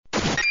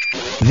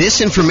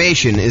This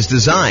information is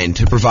designed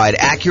to provide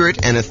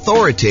accurate and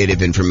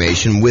authoritative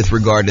information with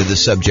regard to the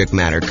subject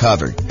matter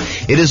covered.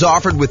 It is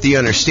offered with the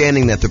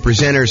understanding that the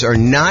presenters are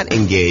not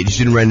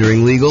engaged in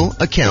rendering legal,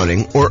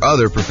 accounting, or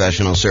other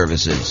professional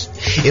services.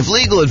 If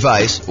legal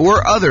advice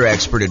or other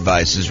expert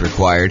advice is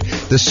required,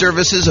 the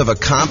services of a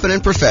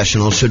competent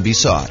professional should be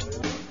sought.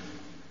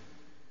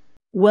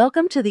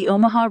 Welcome to the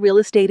Omaha Real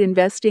Estate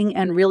Investing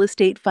and Real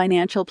Estate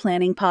Financial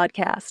Planning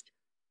Podcast.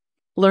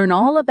 Learn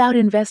all about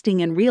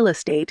investing in real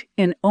estate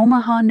in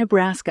Omaha,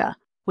 Nebraska,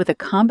 with a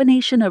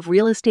combination of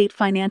real estate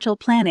financial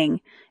planning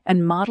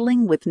and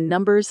modeling with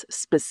numbers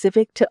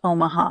specific to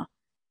Omaha.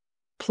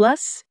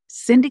 Plus,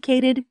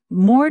 syndicated,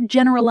 more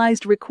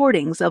generalized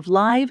recordings of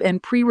live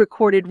and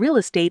pre-recorded real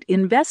estate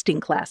investing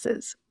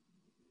classes.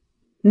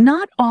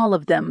 Not all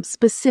of them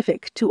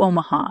specific to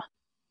Omaha.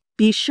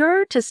 Be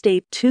sure to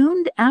stay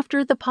tuned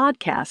after the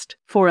podcast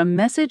for a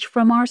message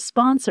from our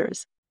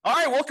sponsors. All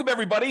right, welcome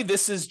everybody.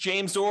 This is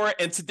James Orr,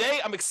 and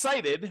today I'm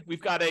excited.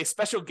 We've got a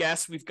special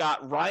guest. We've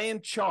got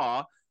Ryan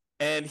Chaw,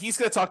 and he's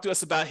going to talk to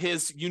us about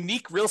his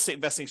unique real estate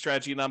investing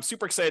strategy, and I'm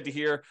super excited to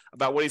hear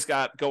about what he's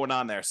got going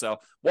on there. So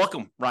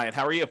welcome, Ryan.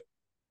 How are you?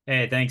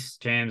 Hey, thanks,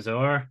 James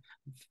Orr.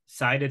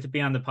 Excited to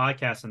be on the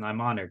podcast, and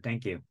I'm honored.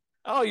 Thank you.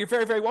 Oh, you're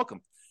very, very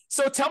welcome.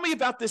 So tell me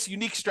about this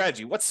unique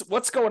strategy.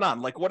 What's going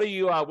on? Like, what have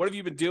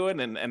you been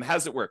doing, and how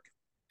does it work?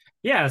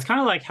 Yeah, it's kind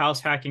of like house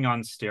hacking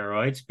on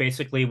steroids.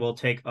 Basically, we'll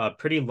take a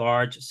pretty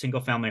large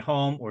single-family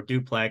home or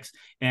duplex,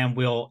 and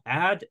we'll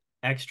add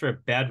extra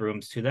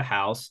bedrooms to the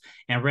house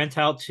and rent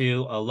out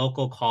to a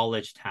local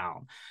college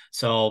town.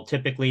 So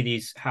typically,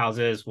 these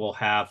houses will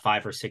have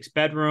 5 or 6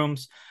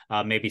 bedrooms,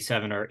 maybe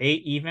 7 or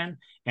 8 even,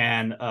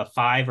 and a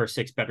 5 or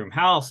 6 bedroom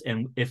house.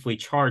 And if we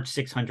charge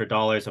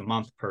 $600 a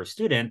month per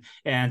student,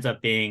 it ends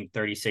up being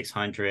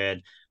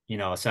 $3,600. A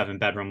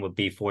 7-bedroom would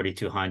be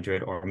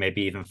 $4,200 or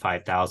maybe even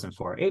 $5,000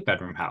 for an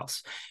 8-bedroom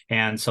house.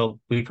 And so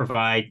we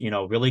provide,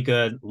 really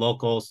good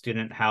local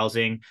student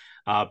housing,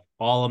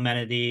 all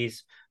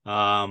amenities,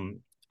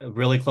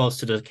 really close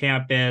to the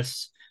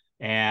campus.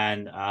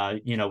 And,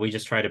 we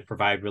just try to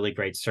provide really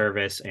great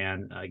service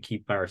and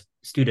keep our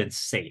students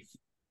safe.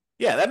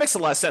 Yeah, that makes a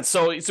lot of sense.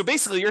 So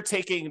basically you're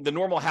taking the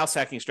normal house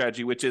hacking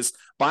strategy, which is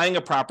buying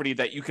a property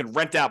that you can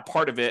rent out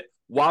part of it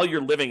while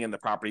you're living in the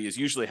property, is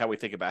usually how we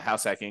think about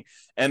house hacking.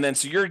 And then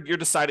so you're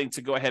deciding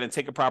to go ahead and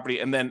take a property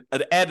and then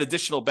add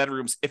additional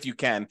bedrooms if you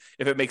can,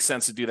 if it makes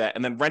sense to do that,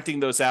 and then renting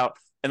those out.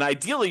 And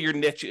ideally your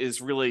niche is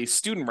really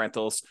student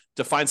rentals,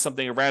 to find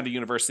something around a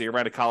university,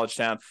 around a college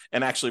town,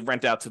 and actually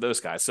rent out to those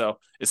guys. So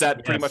is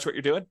that pretty much what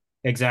you're doing?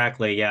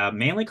 Exactly. Yeah.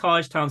 Mainly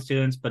college town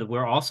students, but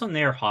we're also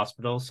near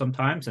hospitals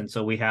sometimes. And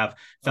so we have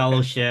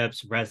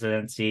fellowships,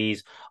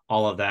 residencies,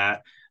 all of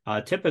that.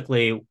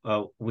 Typically,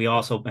 we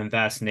also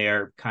invest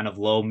near kind of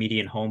low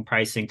median home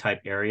pricing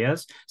type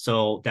areas.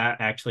 So that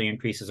actually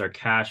increases our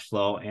cash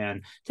flow.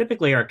 And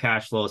typically our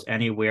cash flow is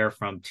anywhere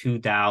from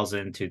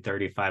 $2,000 to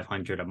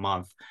 $3,500 a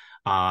month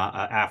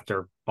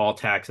after all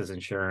taxes,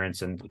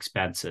 insurance, and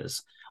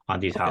expenses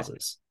on these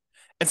houses.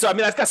 And so,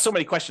 I've got so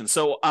many questions.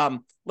 So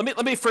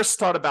let me first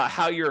start about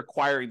how you're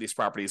acquiring these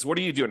properties. What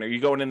are you doing? Are you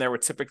going in there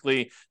with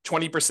typically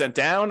 20%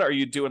 down? Are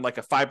you doing like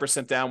a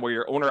 5% down where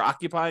you're owner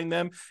occupying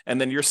them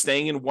and then you're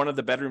staying in one of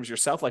the bedrooms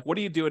yourself? Like, what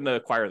are you doing to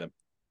acquire them?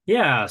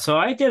 Yeah, so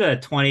I did a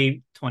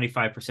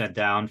 25%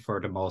 down for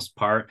the most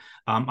part.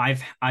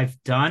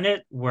 I've done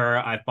it where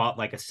I bought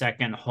like a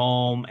second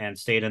home and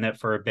stayed in it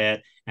for a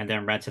bit and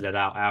then rented it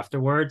out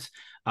afterwards.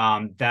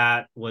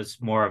 That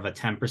was more of a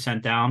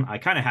 10% down. I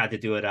kind of had to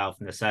do it out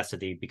of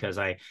necessity because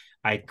I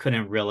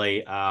couldn't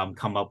really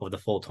come up with the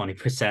full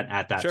 20%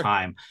 at that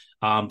time.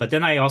 But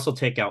then I also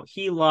take out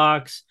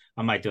HELOCs.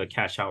 I might do a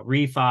cash out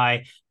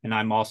refi, and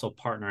I'm also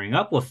partnering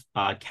up with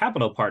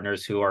capital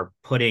partners who are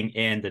putting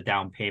in the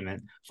down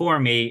payment for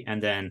me.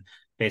 And then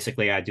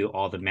basically I do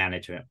all the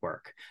management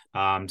work.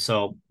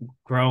 So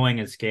growing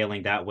and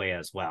scaling that way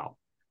as well.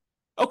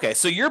 Okay,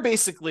 so you're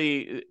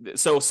basically,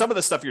 so some of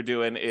the stuff you're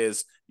doing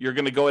is you're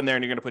going to go in there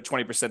and you're going to put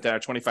 20% down or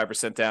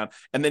 25% down,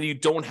 and then you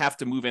don't have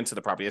to move into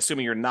the property,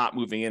 assuming you're not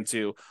moving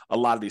into a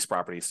lot of these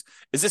properties.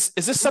 Is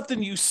this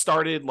something you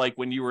started like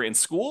when you were in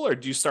school, or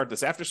do you start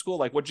this after school?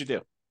 Like, what'd you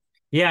do?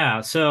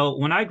 Yeah, so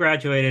when I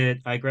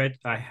graduated, I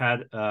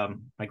graduated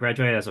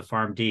as a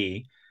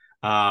PharmD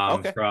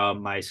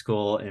from my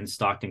school in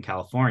Stockton,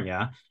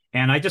 California.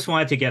 And I just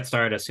wanted to get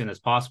started as soon as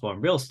possible in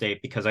real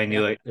estate because I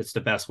knew it's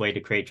the best way to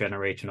create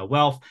generational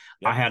wealth.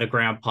 I had a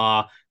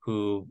grandpa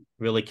who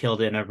really killed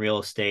it in real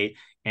estate,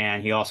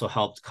 and he also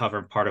helped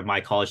cover part of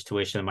my college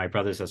tuition and my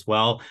brothers as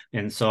well.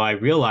 And so I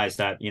realized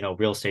that,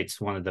 real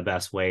estate's one of the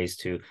best ways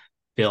to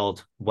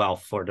build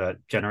wealth for the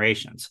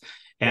generations.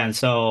 And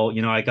so,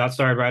 I got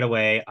started right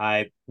away.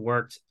 I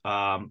worked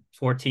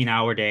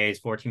 15-hour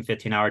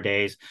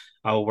days.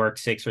 I would work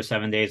 6 or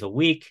 7 days a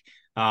week.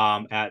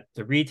 at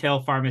the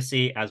retail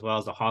pharmacy as well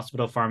as the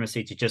hospital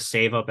pharmacy to just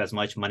save up as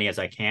much money as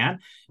I can.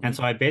 And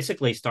so I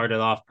basically started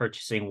off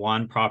purchasing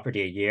one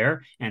property a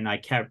year, and I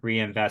kept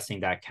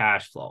reinvesting that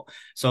cash flow.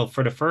 So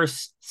for the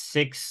first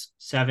 6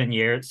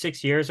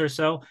 years or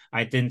so,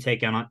 I didn't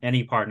take on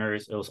any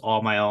partners. It was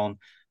all my own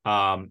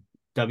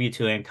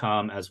W-2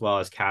 income as well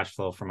as cash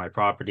flow for my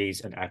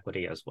properties and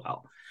equity as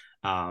well.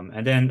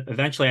 And then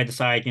eventually I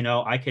decided,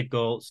 I could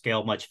go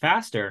scale much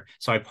faster.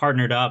 So I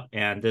partnered up,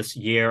 and this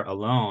year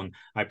alone,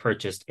 I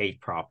purchased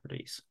 8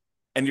 properties.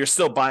 And you're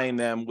still buying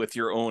them with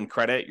your own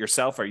credit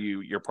yourself?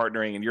 You're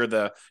partnering and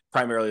you're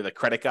primarily the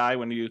credit guy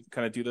when you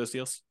kind of do those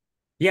deals?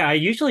 Yeah, I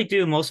usually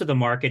do most of the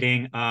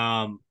marketing.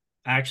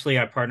 Actually,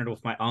 I partnered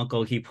with my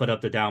uncle. He put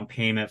up the down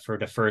payment for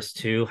the first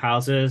 2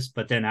 houses.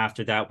 But then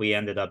after that, we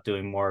ended up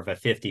doing more of a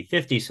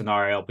 50-50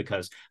 scenario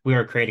because we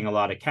were creating a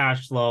lot of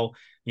cash flow.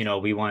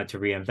 We wanted to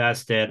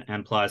reinvest it.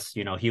 And plus,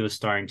 he was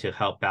starting to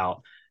help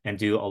out and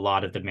do a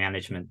lot of the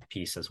management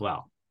piece as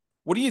well.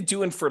 What are you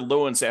doing for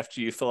loans after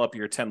you fill up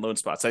your 10 loan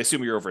spots? I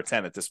assume you're over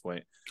 10 at this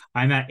point.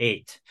 I'm at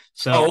 8.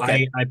 So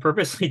okay. I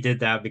purposely did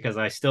that because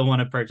I still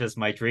want to purchase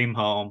my dream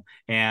home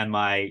and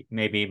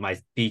maybe my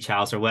beach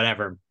house or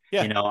whatever.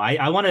 Yeah.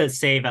 I want to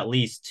save at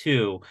least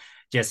 2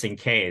 just in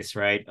case,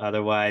 right?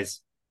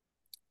 Otherwise,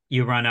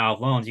 you run out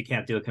of loans. You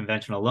can't do a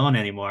conventional loan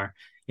anymore.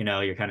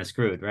 You're kind of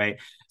screwed, right?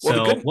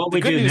 Well, so what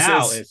we do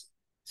now is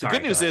the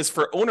good news is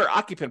for owner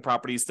occupant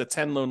properties, the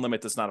 10 loan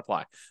limit does not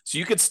apply. So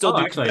you could still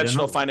do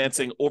conventional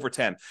financing over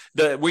 10.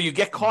 Where you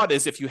get caught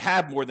is if you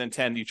have more than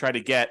 10, you try to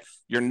get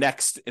your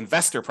next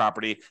investor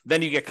property,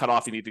 then you get cut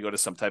off. You need to go to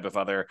some type of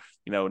other,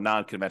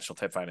 non-conventional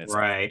type financing.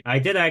 Right. I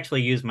did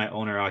actually use my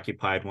owner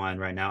occupied one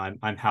right now.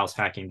 I'm house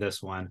hacking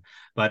this one,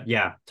 but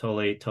yeah,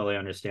 totally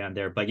understand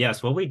there. But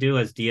yes, what we do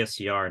is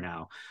DSCR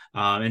now.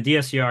 In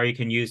DSCR, you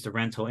can use the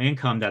rental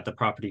income that the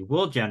property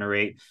will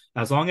generate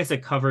as long as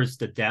it covers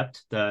the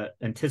debt, the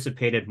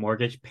anticipated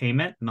mortgage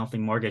payment, monthly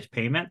mortgage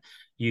payment.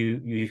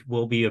 You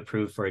will be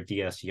approved for a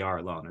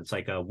DSCR loan. It's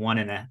like a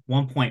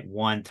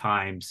 1.1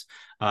 times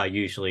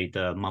usually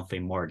the monthly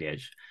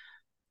mortgage.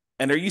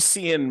 And are you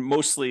seeing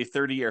mostly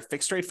 30-year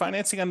fixed rate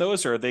financing on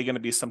those, or are they going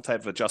to be some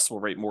type of adjustable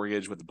rate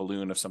mortgage with a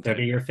balloon of some type?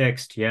 30-year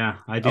fixed, yeah.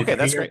 I do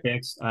 30-year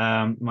fixed.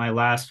 My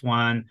last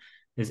one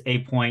is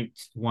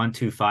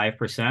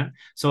 8.125%.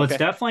 So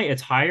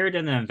it's higher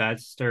than the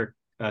investor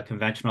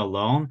conventional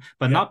loan,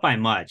 but not by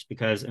much,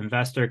 because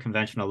investor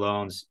conventional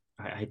loans,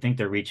 I think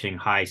they're reaching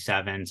high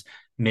 7s,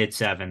 mid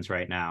 7s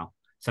right now,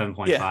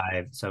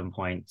 7.5,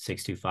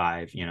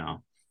 7.625,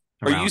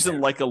 Are you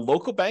using like a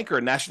local bank or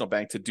a national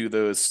bank to do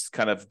those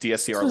kind of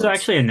DSCR loans? This is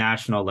actually a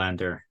national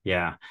lender.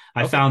 Yeah.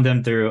 I found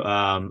them through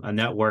a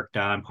network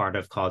that I'm part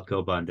of called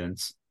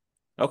GoBundance.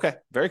 Okay.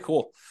 Very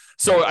cool.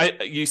 So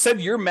you said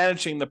you're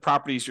managing the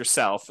properties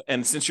yourself.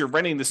 And since you're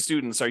renting the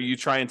students, are you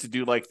trying to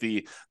do like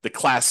the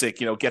classic,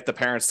 get the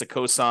parents to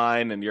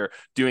co-sign, and you're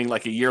doing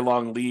like a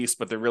year-long lease,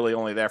 but they're really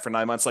only there for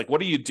 9 months? Like,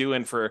 what are you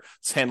doing for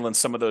handling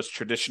some of those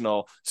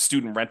traditional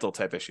student rental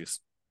type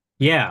issues?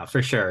 Yeah,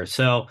 for sure.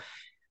 So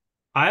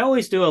I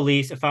always do a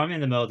lease. If I'm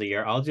in the middle of the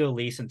year, I'll do a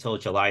lease until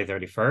July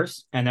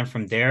 31st. And then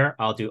from there,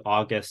 I'll do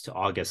August to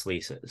August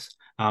leases.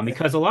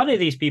 Because a lot of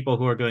these people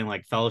who are doing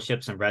like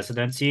fellowships and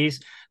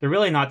residencies, they're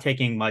really not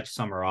taking much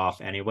summer off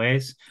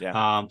anyways.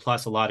 Yeah.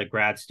 Plus a lot of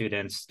grad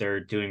students,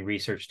 they're doing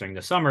research during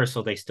the summer,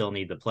 so they still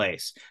need the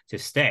place to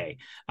stay.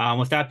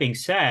 With that being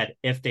said,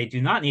 if they do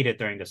not need it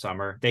during the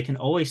summer, they can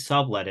always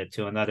sublet it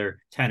to another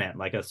tenant,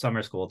 like a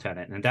summer school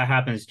tenant. And that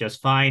happens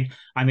just fine.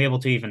 I'm able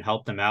to even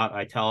help them out.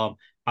 I tell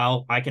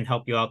them, I can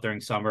help you out during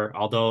summer,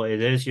 although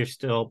it is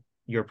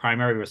your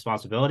primary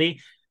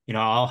responsibility.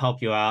 I'll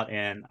help you out,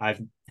 and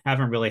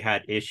haven't really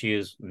had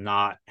issues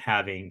not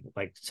having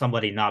like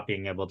somebody not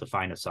being able to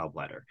find a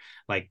subletter.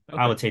 Like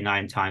I would say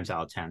 9 times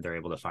out of 10, they're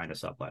able to find a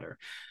subletter.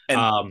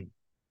 And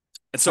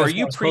so are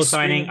you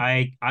pre-signing?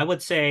 I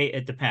would say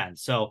it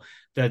depends. So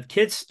the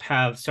kids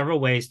have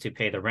several ways to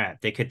pay the rent.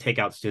 They could take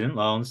out student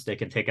loans. They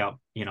can take out,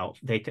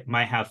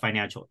 might have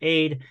financial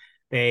aid.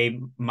 They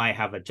might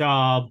have a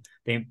job.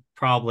 The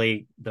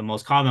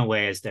most common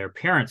way is their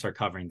parents are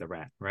covering the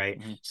rent, right?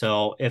 Mm-hmm.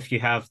 So if you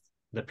have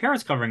the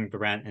parents covering the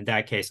rent, in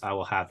that case, I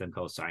will have them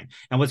co-sign.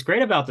 And what's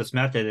great about this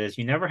method is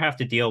you never have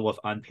to deal with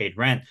unpaid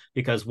rent,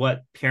 because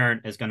what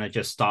parent is going to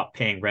just stop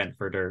paying rent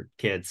for their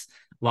kids'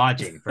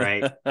 lodging,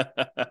 right?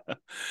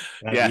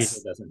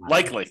 Yes,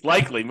 likely.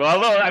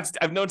 Well,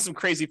 I've known some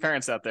crazy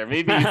parents out there.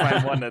 Maybe you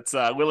find one that's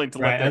willing to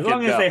let their kid go. As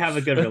long as they have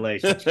a good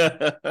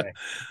relationship.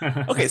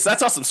 Okay, so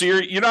that's awesome. So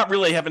you're not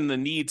really having the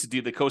need to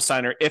do the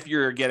co-signer if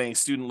you're getting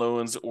student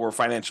loans or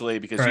financial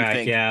aid, because you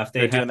think if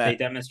they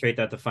demonstrate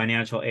that the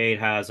financial aid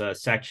has a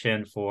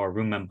section for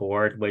room and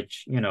board,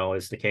 which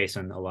is the case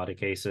in a lot of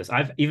cases.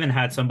 I've even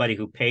had somebody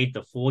who paid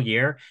the full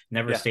year,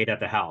 never stayed at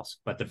the house,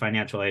 but the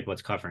financial aid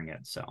was covering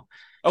it. So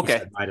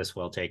said, might as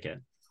well take it.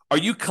 Are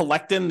you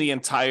collecting the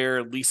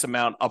entire lease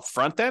amount up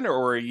front then,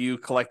 or are you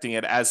collecting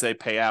it as they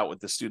pay out with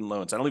the student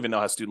loans? I don't even know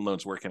how student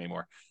loans work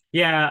anymore.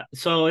 Yeah,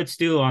 so it's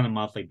due on a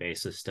monthly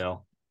basis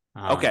still.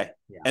 Okay.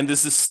 Yeah. And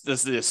does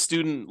the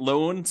student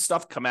loan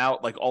stuff come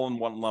out like all in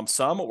one lump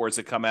sum, or does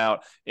it come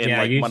out in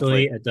Yeah, like usually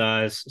monthly? it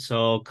does.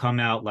 So come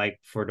out like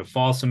for the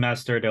fall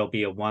semester, there'll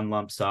be a one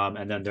lump sum,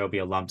 and then there'll be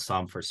a lump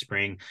sum for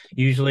spring.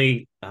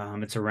 Usually,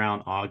 it's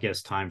around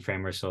August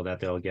timeframe or so that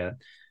they'll get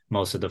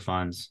most of the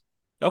funds,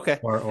 Okay.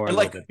 or a And little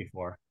like, bit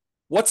before.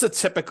 what's a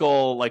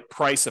typical like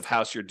price of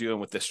house you're doing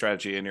with this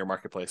strategy in your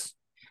marketplace?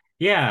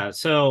 Yeah,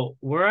 so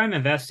where I'm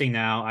investing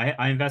now,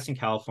 I invest in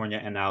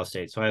California and out of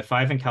state. So I have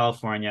five in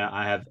California.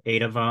 I have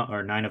eight of them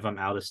or nine of them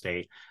out of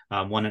state,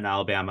 one in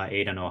Alabama,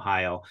 eight in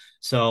Ohio.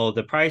 So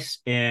the price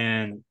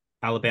in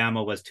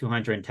Alabama was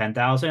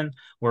 210,000.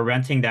 We're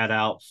renting that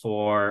out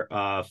for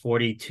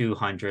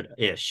 4,200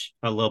 ish,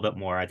 a little bit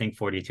more. I think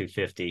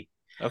 4,250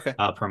 Okay.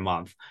 per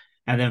month.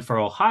 And then for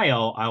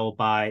Ohio, I will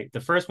buy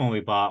the first one we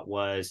bought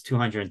was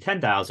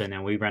 210,000,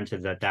 and we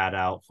rented that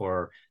out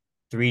for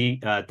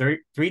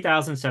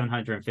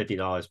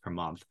 $3,750 per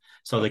month.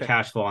 So the Okay.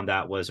 cash flow on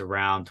that was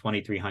around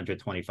 2,300,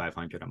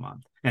 2,500 a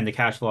month. And the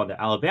cash flow on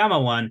the Alabama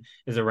one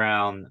is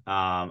around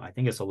I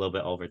think it's a little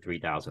bit over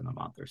 3,000 a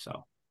month or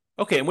so.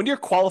 Okay. And when you're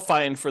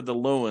qualifying for the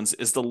loans,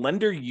 is the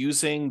lender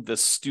using the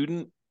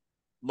student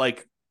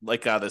like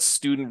the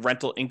student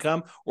rental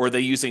income, or are they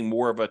using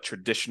more of a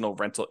traditional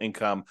rental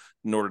income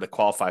in order to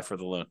qualify for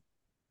the loan?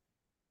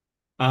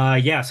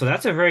 Yeah, so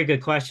that's a very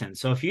good question.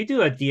 So if you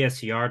do a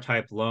DSCR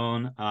type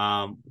loan,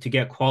 to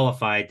get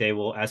qualified, they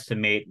will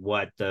estimate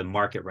what the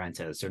market rent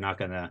is. They're not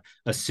going to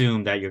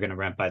assume that you're going to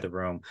rent by the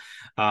room.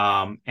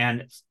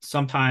 And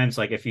sometimes,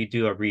 like if you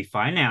do a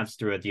refinance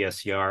through a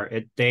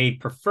DSCR, they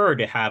prefer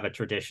to have a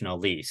traditional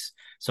lease.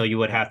 So you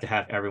would have to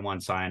have everyone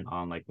sign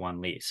on like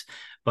one lease.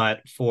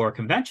 But for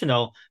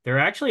conventional, they're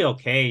actually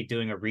okay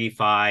doing a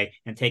refi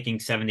and taking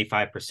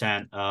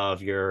 75%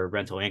 of your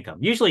rental income.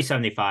 Usually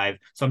 75,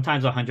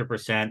 sometimes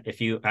 100% if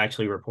you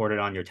actually report it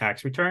on your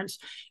tax returns.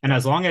 And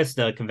as long as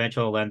the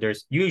conventional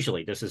lenders,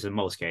 usually this is in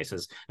most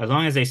cases, as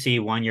long as they see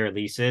 1 year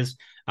leases,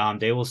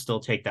 they will still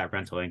take that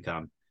rental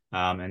income.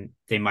 And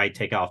they might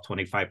take off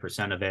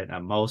 25% of it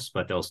at most,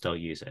 but they'll still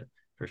use it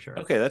for sure.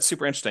 Okay, that's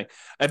super interesting.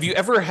 Have you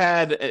ever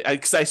had,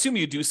 because I assume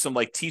you do some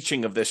like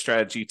teaching of this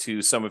strategy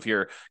to some of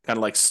your kind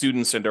of like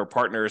students and their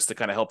partners to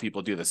kind of help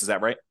people do this. Is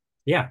that right?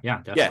 Yeah,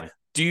 Yeah. definitely.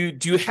 Do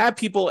you have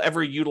people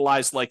ever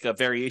utilize like a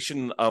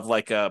variation of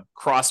like a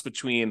cross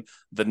between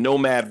the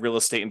nomad real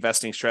estate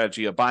investing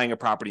strategy of buying a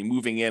property,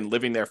 moving in,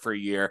 living there for a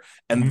year,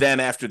 and Mhm. then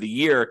after the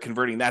year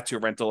converting that to a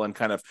rental and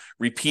kind of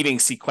repeating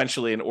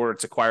sequentially in order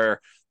to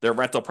acquire their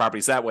rental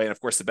properties that way? And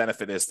of course, the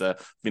benefit is the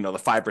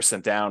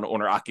 5% down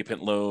owner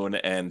occupant loan,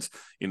 and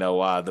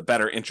the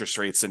better interest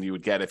rates than you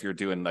would get if you're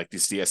doing like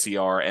these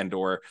DSCR and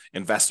or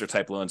investor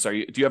type loans.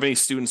 Do you have any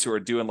students who are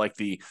doing like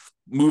the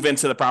move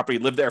into the property,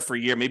 live there for a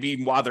year, maybe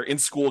even while they're in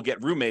school,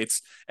 get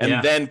roommates, and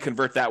Yeah. then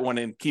convert that one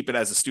and keep it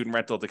as a student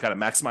rental to kind of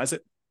maximize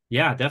it?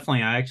 Yeah,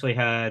 definitely. I actually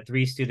had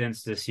three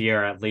students this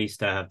year at least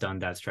that have done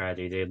that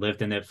strategy. They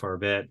lived in it for a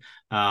bit,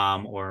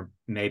 or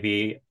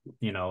maybe,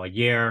 a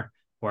year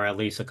or at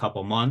least a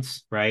couple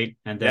months, right?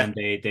 And Yeah.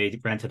 then they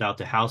rented out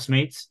to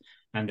housemates,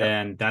 and Yep.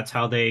 then that's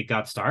how they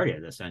got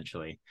started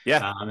essentially.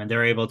 Yeah. And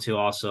they're able to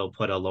also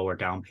put a lower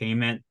down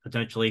payment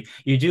potentially.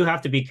 You do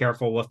have to be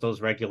careful with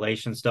those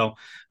regulations, though.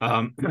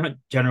 Um,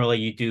 Generally,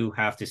 you do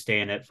have to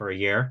stay in it for a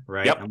year,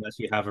 right? Yep. Unless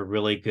you have a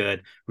really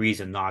good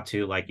reason not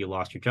to, like you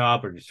lost your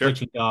job or you're Sure.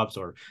 switching jobs,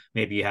 or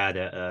maybe you had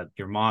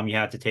your mom you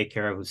had to take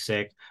care of who's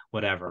sick,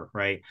 whatever,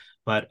 right?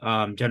 But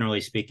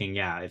generally speaking,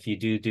 yeah, if you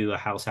do a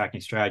house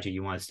hacking strategy,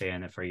 you want to stay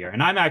in it for a year.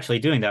 And I'm actually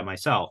doing that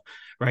myself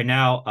right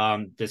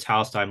now. This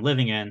house that I'm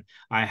living in,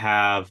 I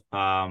have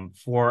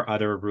four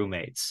other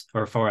roommates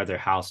or four other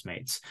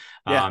housemates,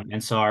 Yeah.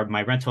 and so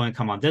my rental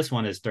income on this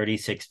one is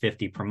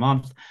 3,650 per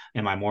month,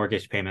 and my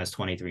mortgage payment is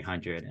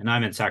 2,300, and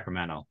I'm in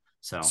Sacramento.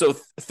 So So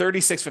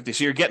 3650.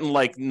 So you're getting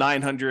like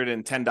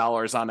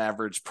 $910 on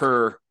average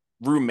per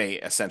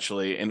roommate,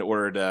 essentially, in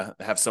order to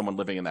have someone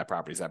living in that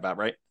property. Is that about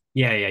right?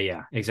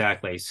 yeah,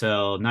 exactly.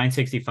 So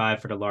 965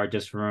 for the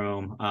largest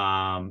room,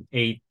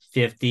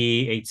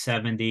 850,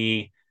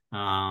 870,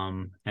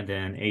 and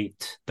then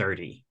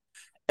 830,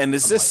 And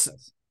is something like this,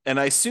 this. and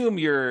I assume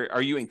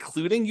are you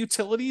including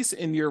utilities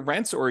in your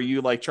rents, or are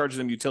you like charging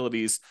them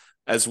utilities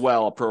as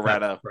well, pro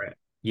rata? Separate.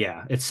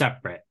 Yeah, it's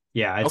separate.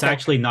 Yeah, it's Okay.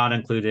 actually not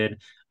included.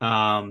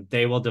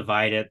 They will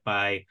divide it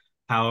by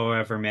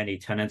however many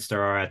tenants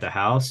there are at the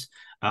house.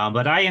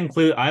 But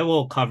I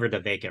will cover the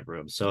vacant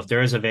room. So if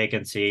there is a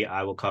vacancy,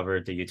 I will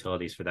cover the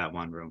utilities for that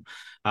one room.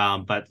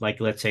 But like,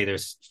 let's say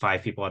there's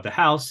five people at the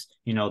house,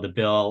 the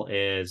bill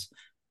is,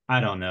 I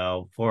don't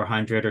know,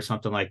 400 or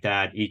something like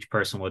that. Each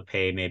person would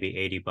pay maybe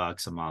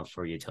 $80 a month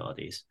for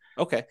utilities.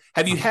 Okay.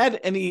 Have you Um, had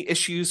any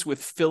issues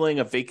with filling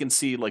a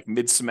vacancy like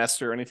mid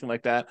semester or anything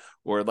like that?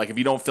 Or like if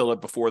you don't fill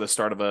it before the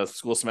start of a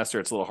school semester,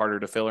 it's a little harder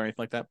to fill or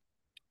anything like that?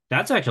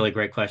 That's actually a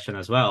great question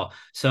as well.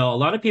 So a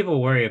lot of people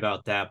worry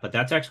about that, but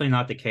that's actually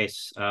not the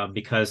case,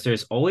 because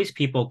there's always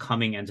people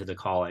coming into the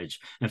college.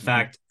 In Mm-hmm.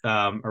 fact,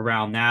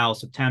 around now,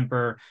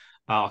 September,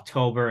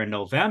 October and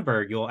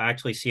November, you'll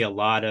actually see a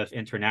lot of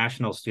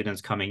international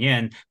students coming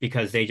in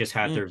because they just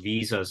had their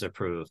visas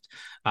approved.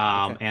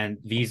 Okay. And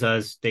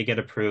visas, they get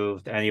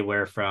approved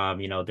anywhere from,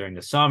 during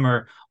the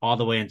summer all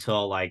the way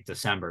until like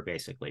December,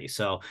 basically.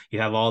 So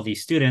you have all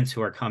these students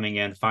who are coming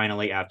in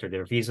finally after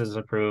their visas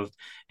approved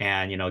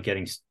and,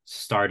 getting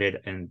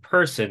started in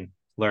person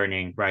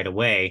learning right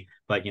away.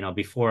 But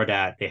before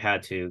that, they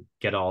had to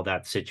get all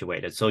that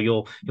situated. So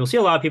you'll see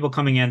a lot of people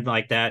coming in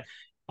like that.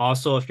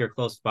 Also, if you're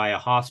close by a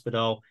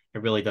hospital,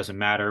 it really doesn't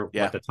matter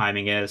what the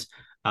timing is.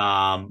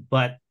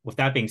 But with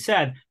that being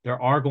said,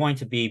 there are going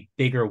to be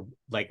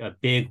like a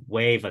big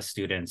wave of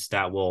students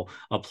that will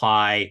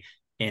apply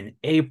in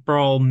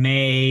April,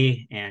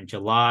 May, and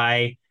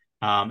July.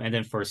 And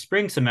then for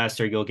spring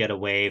semester, you'll get a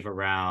wave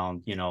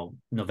around,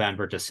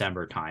 November,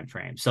 December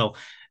timeframe. So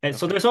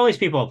there's always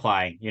people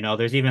applying.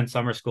 There's even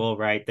summer school,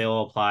 right?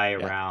 They'll apply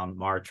around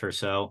March or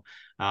so.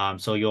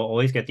 So you'll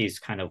always get these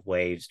kind of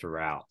waves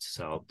throughout.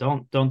 So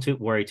don't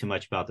worry too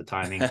much about the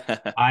timing.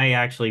 I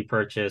actually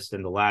purchased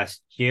in the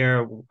last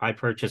year, I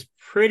purchased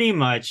pretty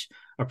much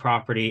a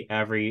property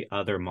every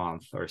other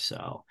month or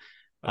so.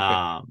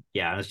 Okay.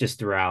 It was just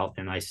throughout,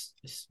 and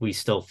we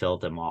still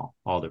filled them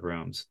all the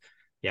rooms.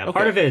 Yeah,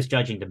 part of it is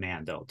judging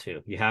demand though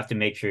too. You have to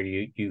make sure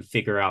you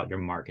figure out your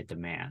market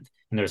demand,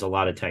 and there's a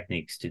lot of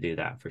techniques to do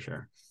that for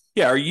sure.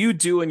 Yeah, are you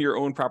doing your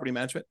own property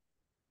management?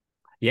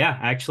 Yeah,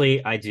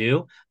 actually, I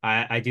do.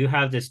 I do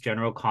have this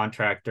general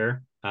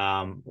contractor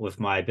with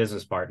my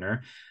business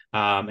partner,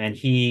 and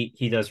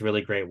he does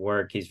really great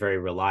work. He's very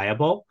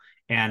reliable,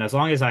 and as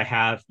long as I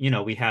have,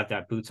 we have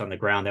that boots on the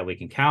ground that we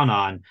can count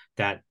on,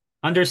 that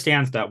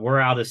understands that we're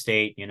out of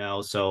state,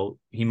 so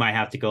he might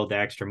have to go the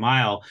extra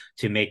mile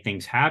to make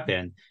things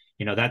happen.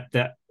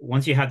 That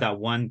once you have that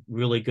one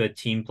really good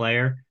team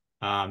player,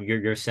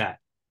 you're set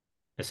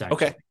essentially.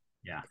 Okay.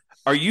 Yeah.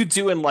 Are you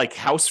doing like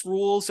house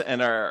rules,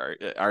 and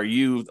are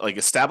you like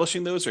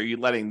establishing those? Or are you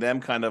letting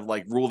them kind of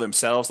like rule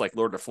themselves, like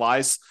Lord of the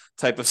Flies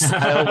type of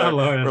style,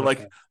 or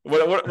like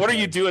what are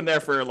you doing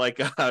there for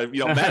like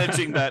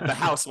managing the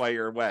house while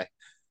you're away?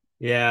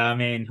 Yeah, I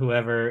mean,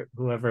 whoever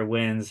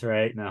wins,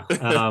 right? No.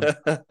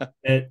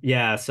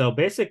 So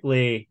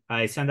basically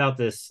I send out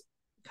this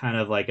kind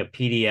of like a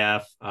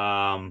PDF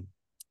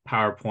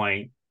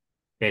PowerPoint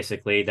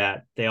basically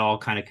that they all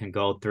kind of can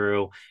go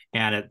through,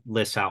 and it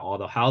lists out all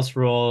the house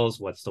rules,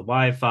 what's the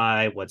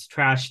Wi-Fi, what's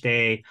trash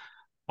day,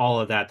 all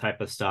of that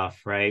type of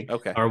stuff, right?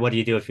 Okay. Or what do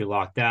you do if you're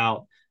locked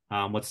out?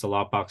 What's the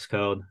lockbox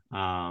code?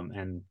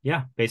 And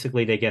yeah,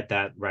 basically they get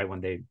that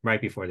right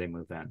before they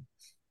move in.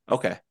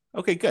 Okay.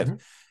 Okay, good. Mm-hmm.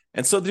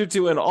 And so they're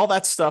doing all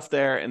that stuff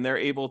there, and they're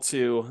able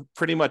to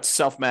pretty much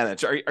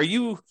self-manage. Are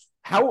you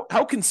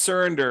how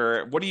concerned,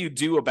 or what do you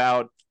do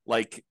about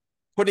like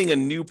putting a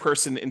new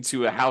person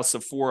into a house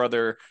of 4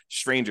 other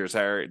strangers?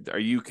 Are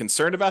you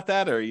concerned about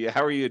that, or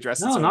how are you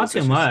addressing No, some of not those too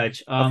issues?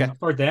 much. Okay.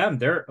 For them,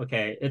 they're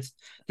okay. This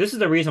is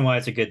the reason why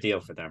it's a good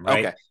deal for them,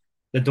 right? Okay.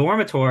 The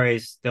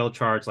dormitories, they'll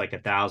charge like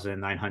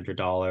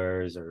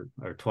 $1,900 or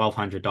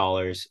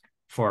 $1,200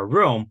 for a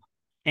room,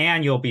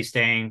 and you'll be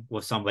staying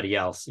with somebody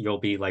else. You'll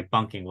be like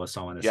bunking with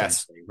someone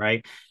Yes. essentially,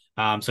 right?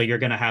 So you're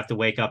gonna have to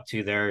wake up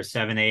to their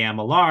 7 a.m.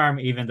 alarm,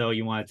 even though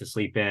you wanted to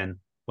sleep in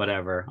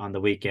whatever on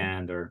the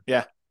weekend or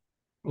Yeah.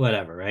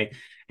 whatever, right?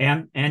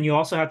 And you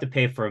also have to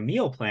pay for a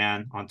meal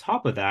plan on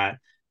top of that.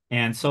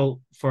 And so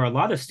for a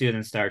lot of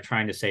students that are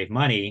trying to save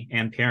money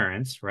and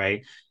parents,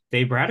 right,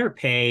 they'd rather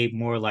pay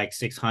more like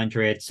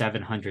 $600,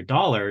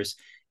 $700,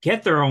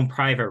 get their own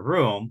private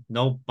room,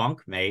 no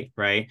bunkmate,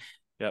 right?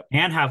 Yep.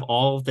 And have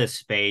all of this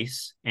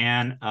space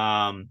and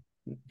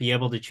be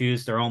able to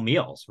choose their own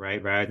meals,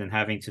 right? Rather than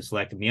having to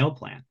select a meal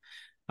plan.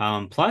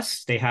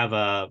 Plus, they have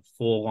a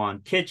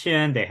full-on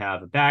kitchen, they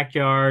have a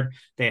backyard,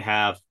 they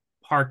have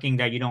parking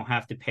that you don't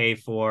have to pay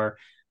for.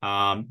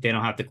 They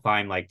don't have to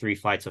climb like 3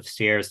 flights of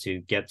stairs to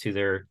get to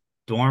their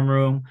dorm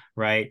room,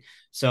 right?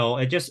 So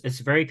it's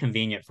very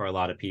convenient for a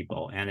lot of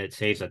people, and it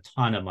saves a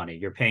ton of money.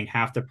 You're paying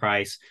half the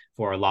price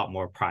for a lot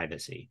more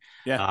privacy.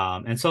 Yeah.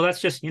 And so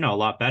that's just, a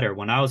lot better.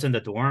 When I was in the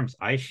dorms,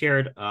 I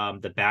shared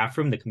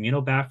the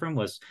communal bathroom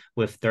was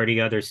with 30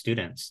 other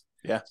students.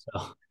 Yeah.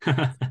 So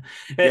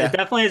it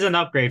definitely is an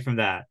upgrade from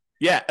that.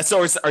 Yeah.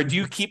 So do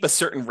you keep a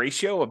certain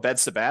ratio of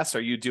beds to baths?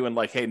 Are you doing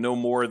like, hey, no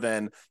more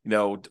than,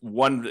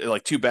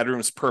 like 2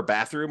 bedrooms per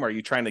bathroom? Are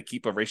you trying to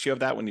keep a ratio of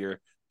that when you're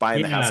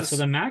buying the houses? So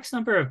the max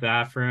number of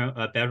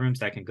bedrooms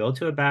that can go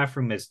to a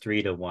bathroom is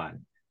 3 to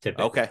 1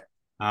 typically. Okay.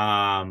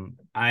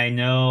 I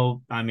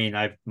know, I mean,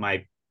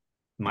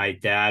 my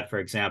dad, for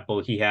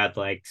example, he had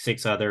like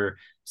 5 other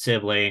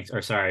siblings,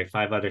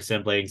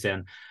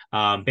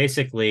 and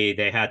basically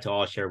they had to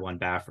all share one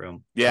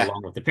bathroom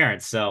along with the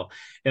parents. So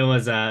it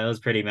was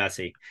pretty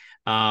messy.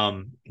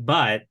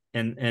 But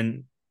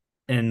in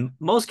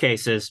most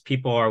cases,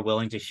 people are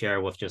willing to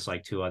share with just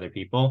like 2 other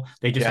people.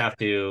 They just have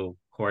to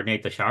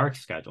coordinate the shower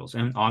schedules.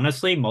 And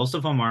honestly, most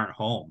of them aren't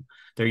home.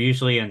 They're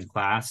usually in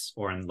class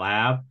or in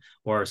lab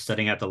or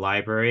studying at the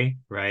library,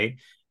 right?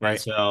 Right. And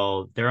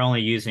so they're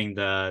only using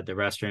the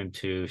restroom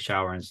to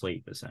shower and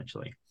sleep,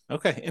 essentially.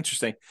 Okay,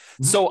 interesting.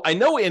 Mhm. So I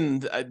know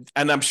and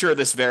I'm sure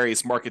this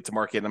varies market to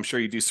market, and I'm sure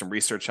you do some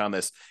research on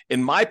this.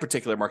 In my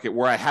particular market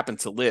where I happen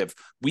to live,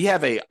 we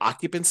have a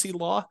occupancy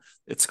law.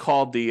 It's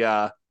called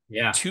Yeah.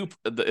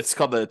 it's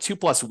called the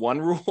 2+1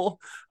 rule.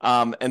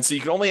 And so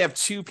you can only have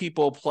two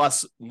people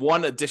plus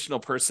one additional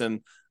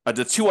person,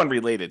 the two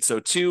unrelated. So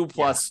two Yeah.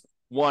 plus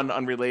one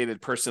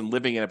unrelated person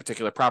living in a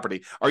particular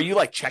property. Are you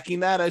like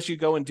checking that as you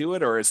go and do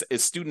it, or is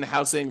student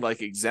housing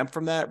like exempt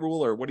from that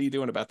rule, or what are you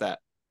doing about that?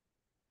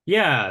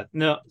 Yeah,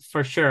 no,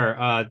 for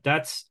sure.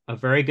 That's a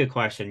very good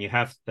question.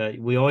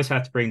 We always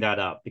have to bring that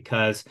up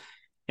because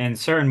in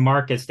certain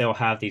markets they'll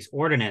have these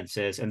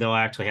ordinances and they'll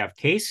actually have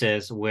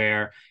cases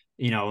where,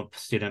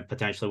 student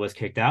potentially was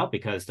kicked out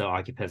because the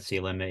occupancy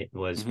limit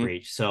was Mm-hmm.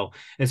 breached. So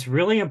it's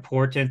really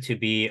important to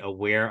be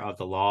aware of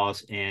the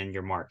laws in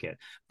your market.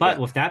 But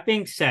Yeah. with that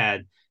being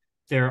said,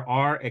 there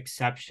are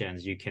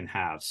exceptions you can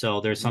have. So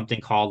there's Mm-hmm.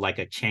 something called like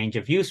a change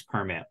of use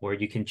permit where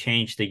you can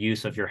change the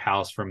use of your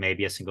house from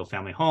maybe a single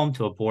family home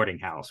to a boarding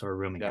house or a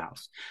rooming Yeah.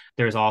 house.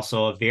 There's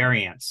also a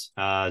variance,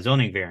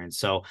 zoning variance.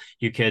 So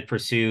you could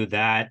pursue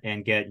that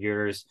and get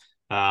yours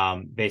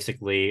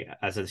basically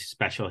as a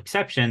special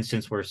exception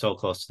since we're so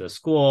close to the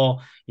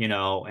school,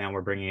 and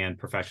we're bringing in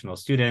professional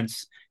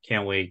students.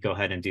 Can we go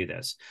ahead and do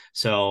this?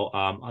 So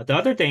the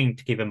other thing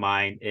to keep in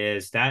mind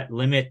is that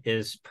limit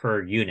is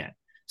per unit.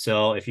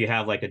 So if you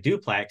have like a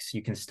duplex,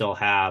 you can still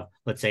have,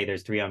 let's say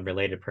there's 3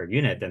 unrelated per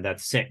unit, then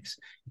that's 6.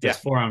 If Yeah. there's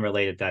 4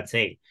 unrelated, that's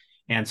 8.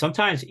 And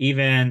sometimes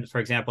even, for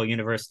example,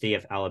 University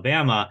of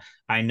Alabama,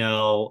 I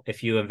know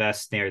if you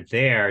invest near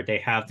there, they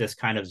have this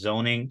kind of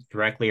zoning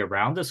directly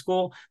around the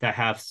school that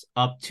has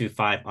up to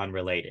 5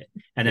 unrelated.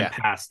 And then Yeah.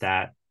 past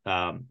that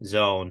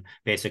zone,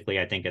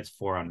 basically, I think it's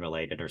 4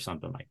 unrelated or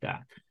something like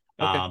that.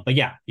 Okay. But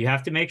yeah, you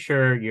have to make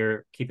sure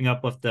you're keeping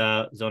up with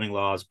the zoning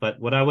laws. But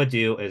what I would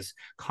do is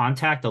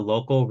contact a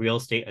local real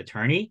estate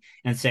attorney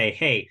and say,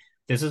 hey,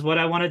 this is what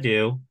I want to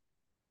do.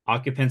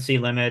 Occupancy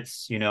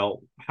limits,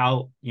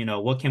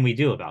 what can we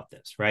do about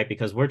this? Right.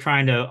 Because we're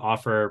trying to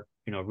offer,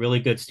 really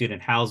good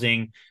student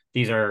housing.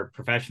 These are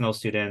professional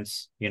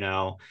students,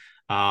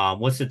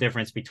 what's the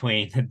difference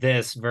between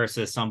this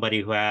versus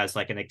somebody who has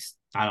like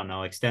I don't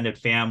know, extended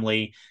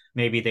family?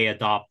 Maybe they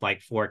adopt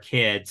like 4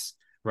 kids,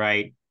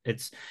 right?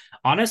 It's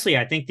honestly,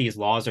 I think these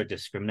laws are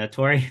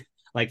discriminatory.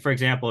 Like, for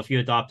example, if you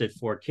adopted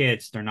 4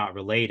 kids, they're not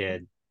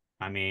related.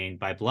 I mean,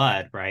 by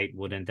blood, right?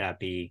 Wouldn't that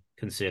be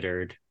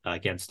considered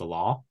against the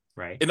law,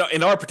 right?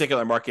 In our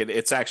particular market,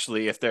 it's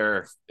actually if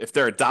they're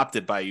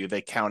adopted by you,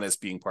 they count as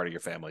being part of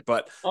your family.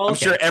 But Oh, I'm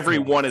sure okay. every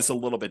Yeah. one is a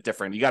little bit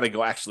different. You got to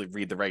go actually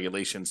read the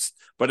regulations.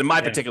 But in my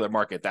Yeah. particular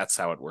market, that's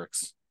how it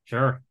works.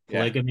 Sure.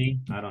 Yeah.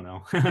 Polygamy. I don't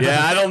know.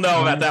 Yeah, I don't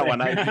know I about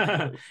wouldn't that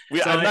say. one.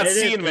 So I'm not it is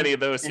seeing many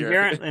of those here.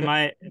 inherent, in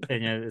my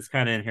opinion, it's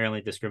kind of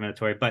inherently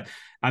discriminatory. But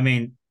I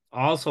mean,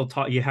 also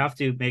you have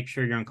to make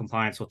sure you're in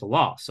compliance with the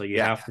law. So you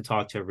Yeah. have to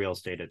talk to a real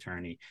estate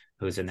attorney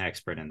who's an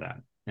expert in that.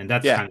 And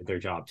that's Yeah. kind of their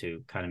job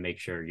to kind of make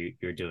sure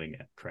you're doing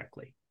it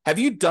correctly. Have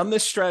you done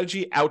this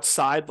strategy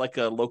outside like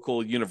a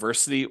local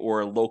university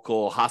or a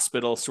local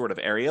hospital sort of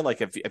area? Like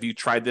have you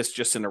tried this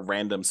just in a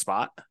random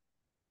spot?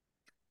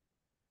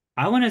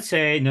 I wouldn't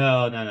say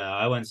no, no, no.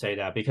 I wouldn't say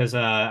that because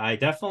I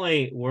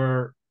definitely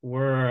we're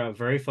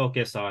very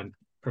focused on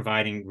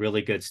providing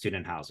really good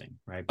student housing,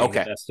 right? Being the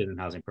Okay. best student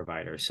housing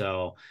provider.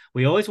 So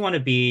we always want to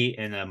be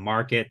in a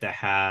market that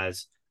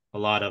has a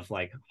lot of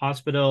like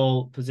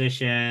hospital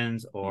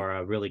positions or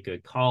a really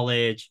good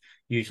college.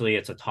 Usually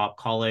it's a top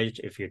college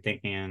if you're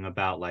thinking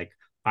about like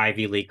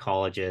Ivy League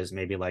colleges,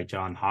 maybe like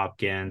John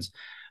Hopkins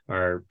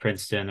or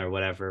Princeton or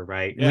whatever,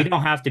 right? We Yeah.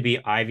 don't have to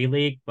be Ivy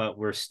League, but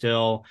we're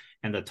still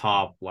in the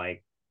top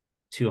like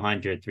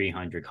 200,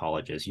 300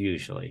 colleges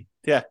usually.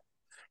 Yeah.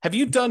 Have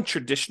you done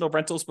traditional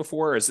rentals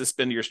before, or has this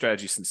been your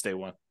strategy since day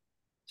one?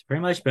 It's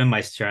pretty much been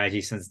my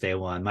strategy since day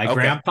one. My Okay.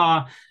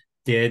 grandpa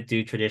did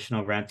do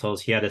traditional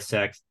rentals. He had a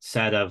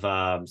set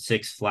of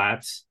 6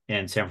 flats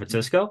in San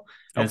Francisco.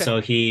 And Okay.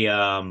 so he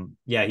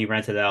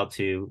rented out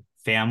to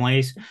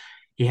families.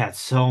 He had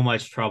so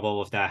much trouble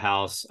with that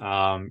house.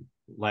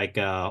 Like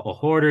a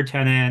hoarder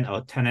tenant,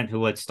 a tenant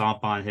who would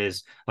stomp on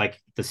his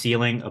like the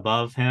ceiling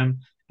above him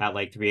at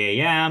like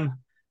 3 a.m.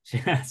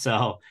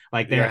 So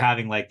like they're Yeah.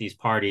 having like these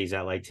parties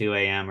at like 2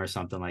 a.m. or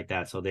something like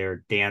that. So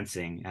they're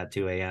dancing at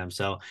 2 a.m.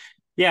 So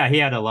yeah, he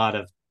had a lot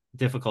of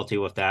difficulty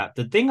with that.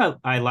 The thing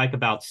I like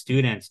about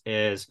students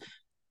is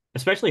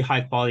especially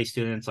high quality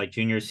students like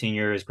juniors,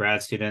 seniors,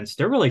 grad students,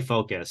 they're really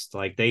focused.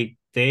 Like they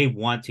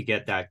want to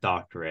get that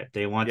doctorate.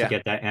 They want to Yeah.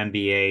 get that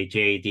MBA,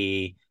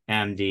 JD,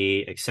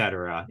 MD,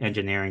 etc.,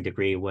 engineering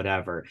degree,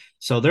 whatever.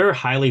 So they're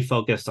highly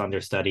focused on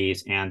their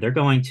studies and they're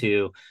going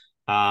to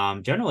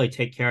generally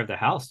take care of the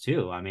house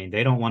too. I mean,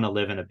 they don't want to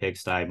live in a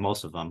pigsty,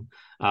 most of them.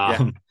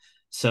 Yeah.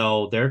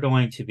 So they're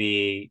going to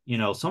be,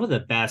 some of the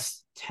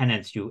best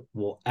tenants you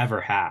will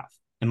ever have,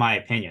 in my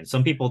opinion.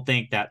 Some people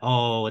think that,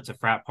 oh, it's a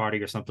frat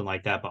party or something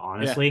like that. But Yeah.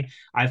 honestly,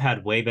 I've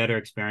had way better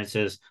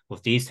experiences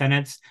with these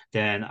tenants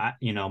than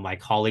my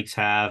colleagues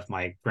have,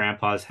 my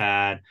grandpa's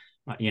had,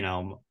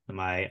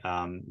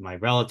 my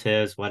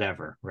relatives,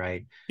 whatever,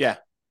 right? Yeah.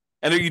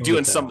 And are you doing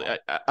With some?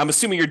 I'm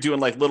assuming you're doing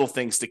like little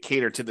things to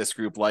cater to this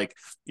group, like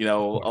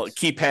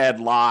keypad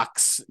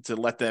locks to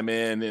let them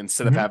in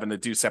instead of having to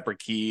do separate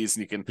keys,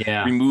 and you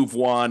can remove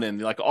one,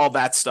 and like all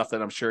that stuff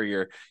that I'm sure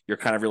you're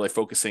kind of really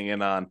focusing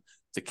in on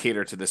to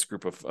cater to this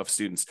group of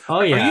students.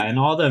 Oh yeah, and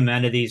all the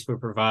amenities we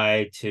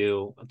provide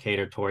to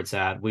cater towards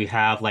that. We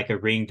have like a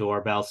Ring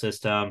doorbell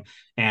system,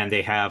 and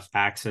they have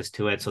access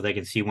to it so they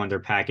can see when their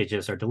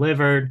packages are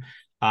delivered.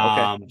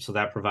 Okay. So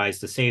that provides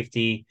the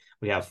safety.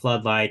 We have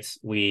floodlights.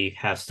 We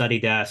have study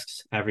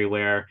desks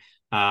everywhere.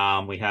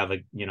 We have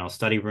a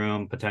study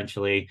room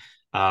potentially.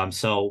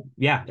 So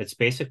yeah, it's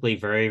basically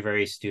very,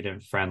 very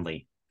student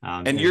friendly.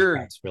 And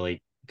that's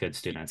really good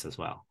students as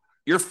well.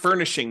 You're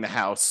furnishing the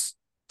house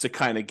to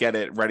kind of get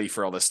it ready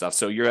for all this stuff.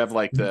 So you have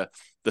like the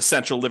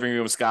central living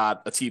room's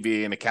got a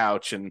TV and a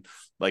couch and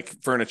like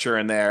furniture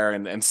in there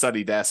and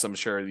study desks. I'm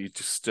sure you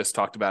just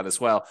talked about as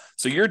well.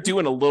 So you're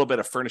doing a little bit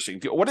of furnishing.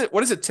 What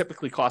does it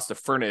typically cost to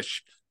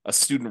furnish a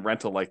student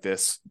rental like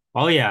this?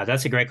 Oh yeah,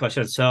 that's a great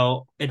question.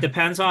 So it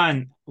depends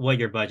on what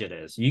your budget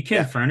is. You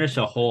can furnish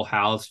a whole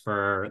house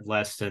for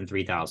less than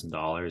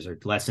 $3,000 or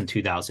less than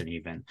 $2,000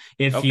 even.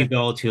 If you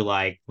go to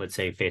like, let's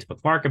say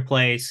Facebook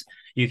Marketplace,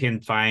 you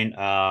can find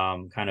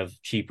kind of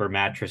cheaper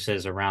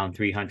mattresses around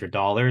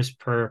 $300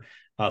 per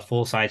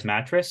full size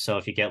mattress. So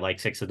if you get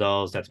like 6 of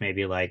those, that's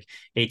maybe like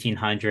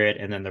 1,800,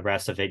 and then the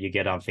rest of it you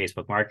get on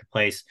Facebook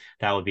Marketplace.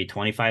 That would be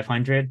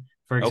 2,500,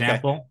 for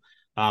example,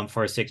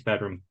 for a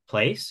 6-bedroom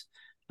place.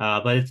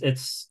 But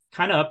it's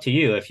kind of up to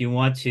you if you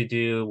want to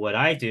do what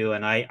I do,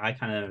 and I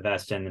kind of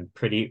invest in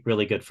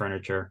really good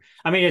furniture.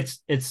 I mean,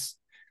 it's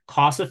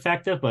cost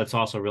effective, but it's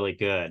also really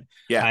good.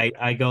 Yeah.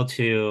 I go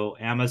to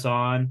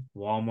Amazon,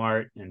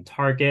 Walmart, and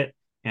Target,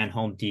 and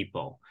Home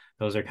Depot.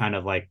 Those are kind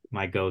of like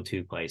my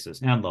go-to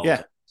places, and Lowe's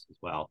as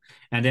well.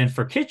 And then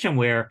for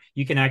kitchenware,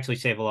 you can actually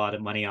save a lot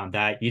of money on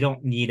that. You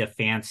don't need a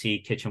fancy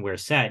kitchenware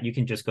set. You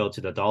can just go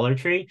to the Dollar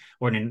Tree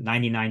or a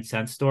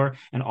 99-cent store,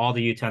 and all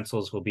the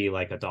utensils will be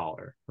like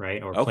 $1,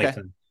 right? Or plates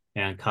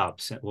and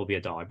cups will be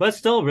 $1. But it's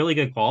still really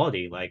good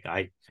quality. Like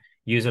I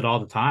use it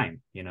all the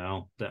time,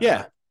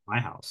 my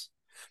house.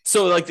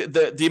 So like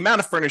the amount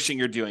of furnishing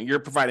you're doing, you're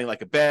providing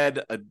like a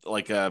bed,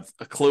 a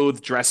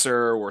clothes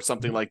dresser or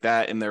something like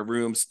that in their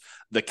rooms,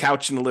 the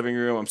couch in the living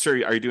room. I'm sure.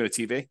 Are you doing a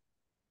TV?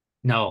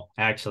 No,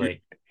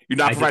 actually. You're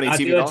not providing I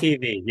TV do at all? a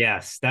TV.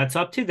 Yes, that's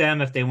up to them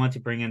if they want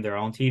to bring in their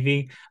own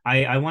TV.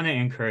 I want to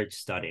encourage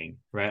studying,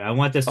 right? I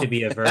want this to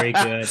be a very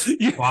good,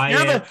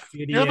 quiet,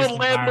 you're the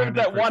landlord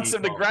that wants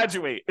them to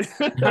graduate.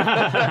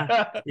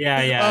 Yeah.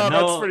 Oh,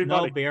 No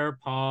funny. beer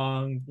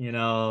pong,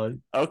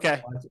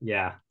 Okay.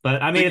 Yeah,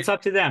 but I mean, it's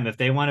up to them if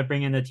they want to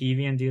bring in the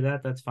TV and do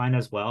that. That's fine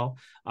as well.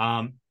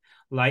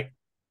 Like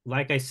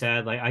I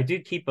said, like I do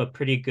keep a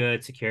pretty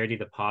good security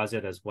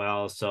deposit as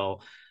well.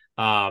 So,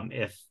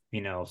 if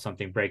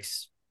something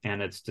breaks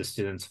and it's the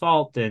student's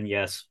fault, then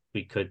yes,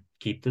 we could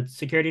keep the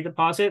security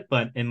deposit.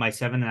 But in my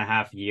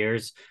 7.5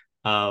 years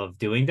of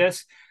doing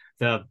this,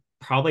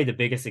 probably the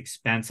biggest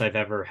expense I've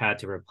ever had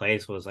to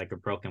replace was like a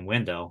broken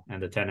window, and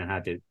the tenant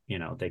had to,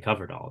 they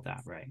covered all of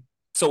that, right?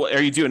 So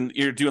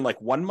you're doing like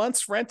 1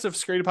 month's rent of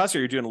security deposit, or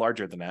you're doing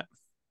larger than that?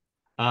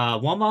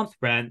 1 month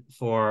rent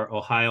for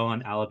Ohio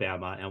and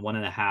Alabama, and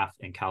 1.5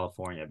 in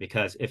California.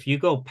 Because if you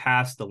go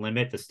past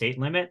the state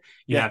limit,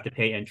 you have to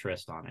pay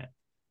interest on it.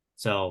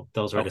 So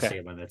those are the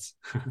state limits.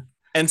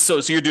 And so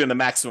you're doing the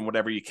maximum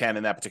whatever you can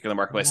in that particular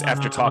marketplace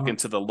after talking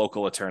to the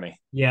local attorney.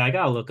 Yeah, I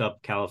gotta look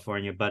up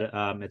California, but it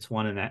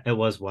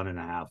was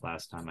 1.5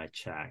 last time I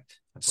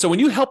checked. So when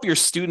you help your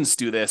students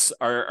do this,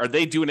 are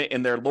they doing it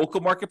in their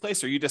local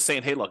marketplace? Or are you just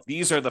saying, hey, look,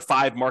 these are the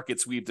 5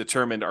 markets we've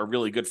determined are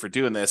really good for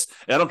doing this.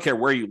 And I don't care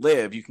where you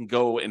live, you can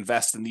go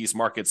invest in these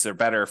markets. They're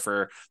better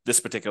for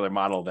this particular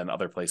model than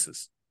other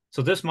places.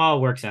 So this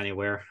model works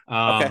anywhere.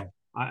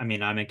 I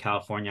mean, I'm in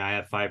California. I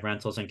have 5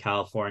 rentals in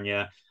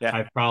California. Yeah.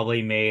 I've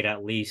probably made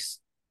at least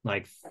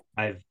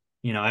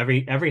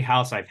every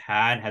house I've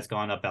had has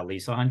gone up at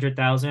least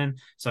 100,000.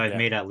 So I've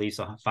made at least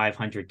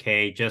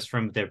 500K just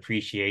from the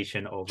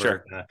appreciation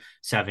over the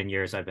 7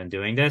 years I've been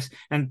doing this.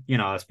 And,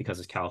 that's because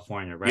it's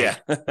California, right?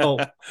 Yeah. So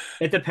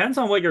it depends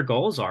on what your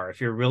goals are.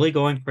 If you're really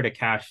going for the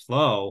cash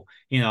flow,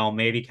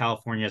 maybe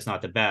California is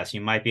not the best.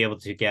 You might be able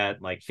to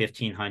get like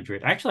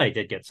 1,500. Actually, I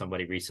did get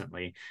somebody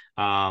recently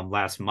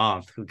last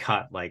month who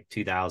got like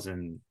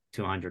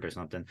 2,200 or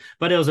something,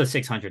 but it was a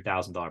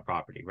 $600,000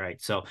 property,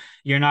 right? So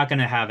you're not going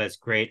to have as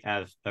great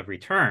of a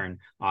return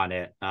on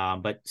it,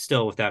 but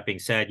still, with that being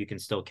said, you can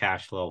still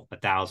cash flow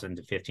 1,000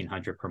 to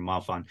 1,500 per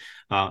month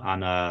on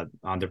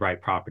the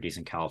right properties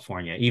in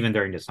California, even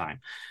during this time.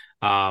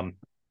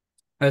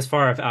 As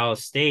far as out of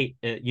state,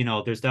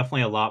 there's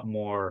definitely a lot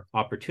more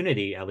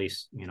opportunity, at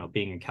least,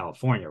 being in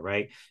California,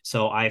 right?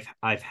 So I've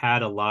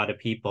had a lot of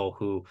people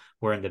who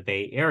were in the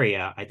Bay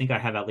Area. I think I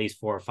have at least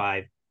 4 or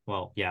 5.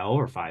 Well, yeah,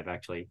 over 5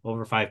 actually,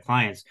 over 5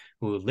 clients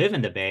who live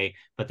in the Bay,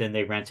 but then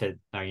they rented,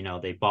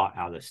 they bought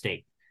out of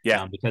state,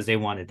 because they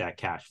wanted that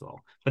cash flow.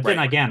 But then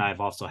again,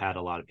 I've also had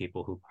a lot of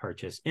people who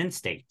purchase in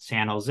state,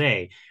 San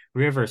Jose,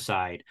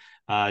 Riverside,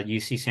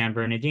 UC San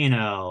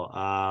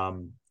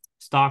Bernardino,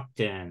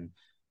 Stockton,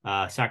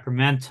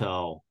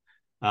 Sacramento,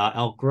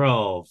 Elk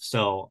Grove.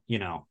 So,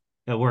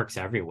 it works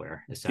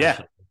everywhere, Yeah.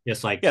 essentially.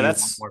 Just like, Yeah, do you want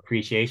that's more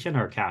appreciation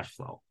or cash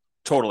flow?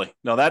 totally.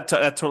 No, that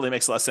totally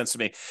makes a lot of sense to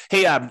me.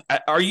 Hey,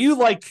 are you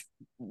like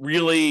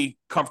really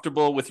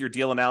comfortable with your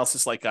deal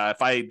analysis? Like,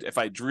 if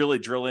I really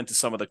drill into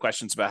some of the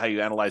questions about how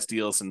you analyze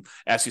deals and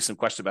ask you some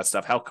questions about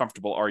stuff, how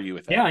comfortable are you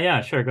with that? Yeah,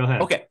 yeah, sure. Go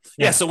ahead. Okay.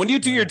 Yeah. Yeah. So when you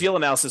do Go your ahead. deal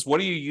analysis,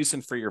 what are you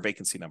using for your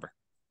vacancy number?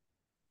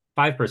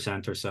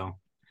 5% or so.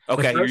 The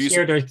Okay, you're first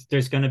using year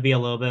there's going to be a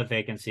little bit of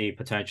vacancy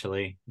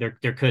potentially.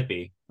 There could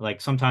be.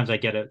 Like sometimes I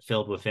get it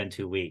filled within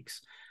 2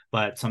 weeks,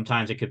 but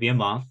sometimes it could be a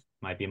month,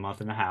 might be a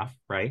month and a half,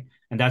 right?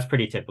 And that's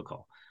pretty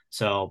typical.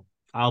 So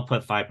I'll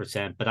put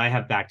 5%, but I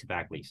have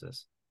back-to-back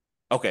leases.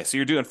 Okay, so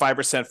you're doing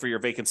 5% for your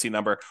vacancy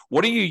number.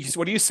 What are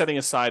you setting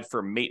aside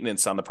for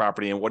maintenance on the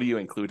property, and what do you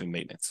include in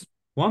maintenance?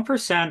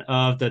 1%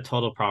 of the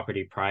total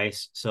property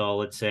price. So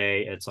let's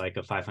say it's like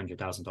a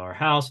 $500,000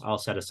 house. I'll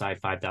set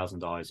aside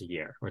 $5,000 a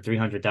year, or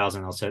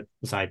 300,000. I'll set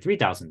aside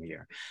 3,000 a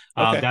year.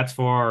 Okay. That's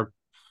for,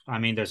 I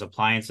mean, there's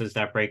appliances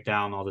that break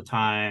down all the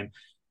time.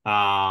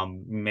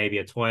 Maybe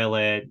a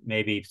toilet,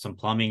 maybe some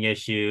plumbing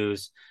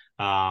issues.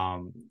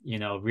 Every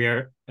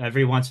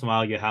once in a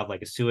while you have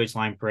like a sewage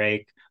line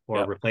break, or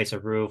Yep. replace a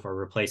roof, or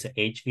replace a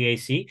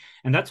HVAC.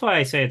 And that's why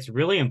I say it's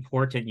really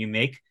important you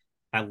make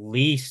at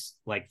least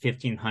like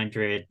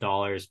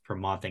 $1,500 per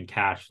month in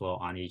cash flow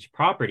on each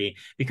property.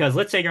 Because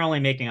let's say you're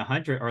only making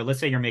 100, or let's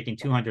say you're making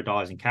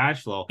 $200 in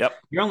cash flow, Yep.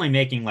 you're only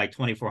making like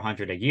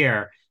 2,400 a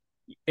year.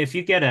 If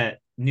you get a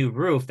new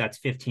roof, that's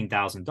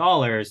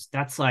 $15,000.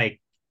 That's like,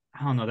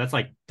 I don't know, that's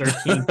like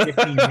 13,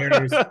 15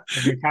 years of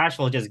your cash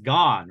flow just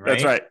gone,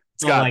 That's right? right.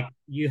 So Scott. like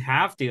you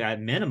have to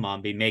at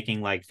minimum be making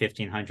like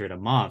 1,500 a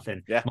month,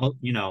 and Yeah.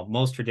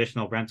 most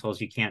traditional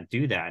rentals you can't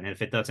do that. And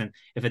if it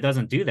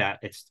doesn't do that,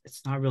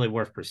 it's not really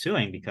worth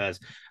pursuing, because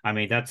I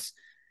mean that's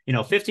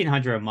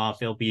 1,500 a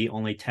month, it'll be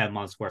only 10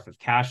 months worth of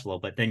cash flow,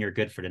 but then you're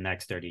good for the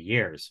next 30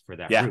 years for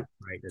that Yeah. roof,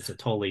 right? It's a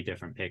totally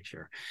different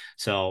picture.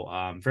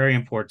 So very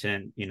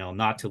important,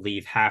 not to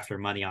leave half your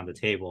money on the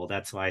table.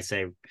 That's why I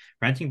say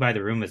renting by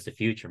the room is the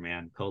future,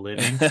 man.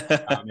 Co-living,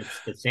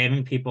 it's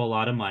saving people a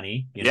lot of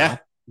money, Yeah.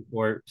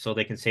 or so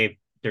they can save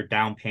their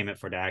down payment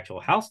for the actual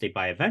house they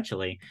buy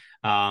eventually.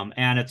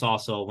 And it's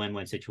also a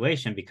win-win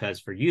situation, because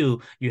for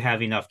you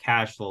have enough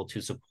cash flow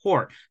to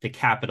support the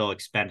capital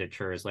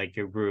expenditures like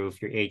your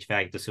roof, your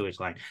HVAC, the sewage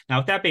line. Now,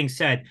 with that being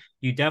said,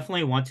 you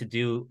definitely want to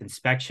do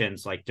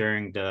inspections like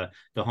during the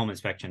home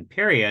inspection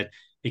period,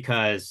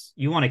 because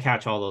you want to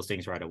catch all those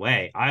things right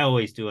away. I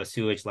always do a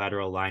sewage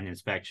lateral line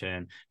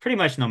inspection pretty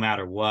much no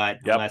matter what,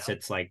 Yep. unless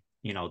it's like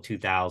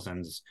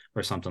 2000s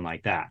or something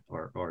like that,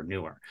 or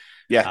newer.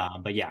 Yeah.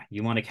 But yeah,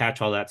 you want to catch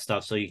all that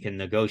stuff so you can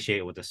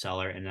negotiate with the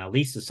seller, and at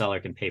least the seller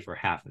can pay for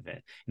half of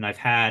it. And I've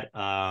had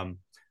a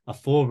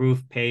full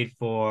roof paid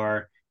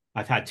for.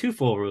 I've had two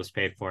full roofs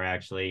paid for,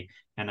 actually,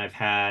 and I've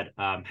had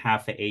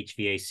half the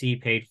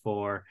HVAC paid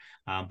for.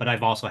 But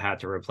I've also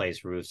had to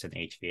replace roofs and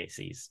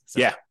HVACs.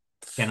 So Yeah.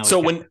 can't always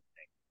So get when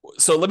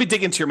so let me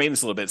dig into your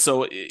maintenance a little bit.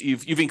 So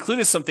you've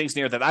included some things in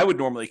here that I would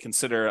normally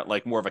consider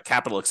like more of a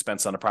capital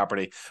expense on a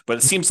property, but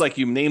it seems like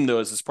you named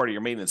those as part of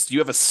your maintenance. Do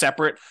you have a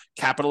separate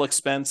capital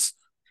expense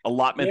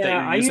allotment that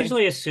Yeah, you're I using?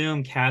 usually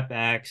assume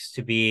CapEx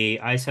to be,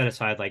 I set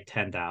aside like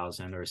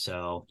 10,000 or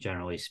so,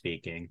 generally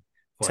speaking,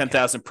 for cap.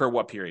 10,000 per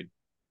what period?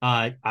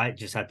 I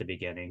just at the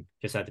beginning,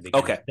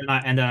 Okay.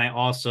 Then I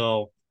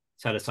also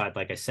set aside,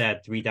 like I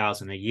said,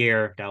 3,000 a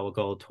year that will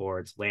go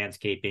towards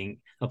landscaping,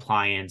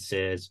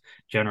 appliances,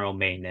 general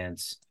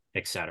maintenance,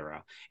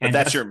 etc. But And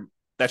that's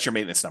your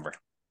maintenance number.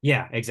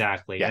 yeah,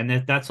 exactly. Yeah.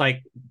 And that's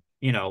like,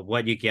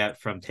 what you get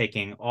from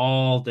taking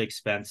all the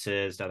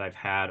expenses that I've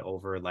had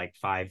over like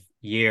 5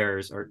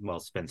 years, or well,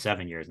 it's been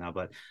 7 years now,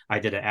 but I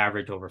did an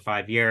average over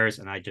 5 years,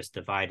 and I just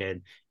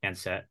divided and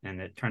set, and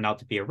it turned out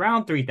to be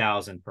around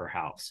 3,000 per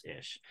house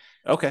ish.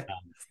 Okay.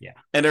 Yeah.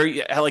 And are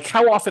you like,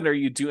 how often are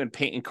you doing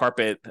paint and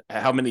carpet?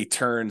 How many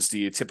turns do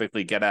you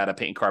typically get out of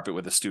paint and carpet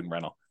with a student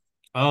rental?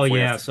 Oh Before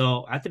you yeah. have to,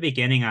 So at the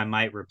beginning, I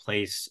might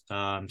replace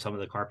some of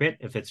the carpet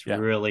if it's yeah.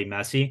 really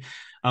messy.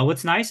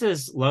 What's nice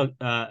is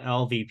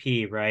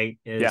LVP, right?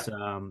 Yeah. Is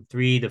 $3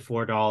 to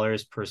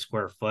 $4 per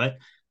square foot.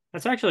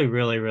 That's actually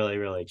really, really,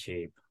 really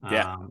cheap.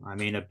 Yeah. I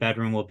mean, a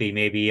bedroom will be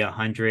maybe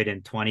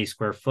 120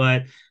 square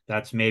foot.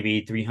 That's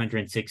maybe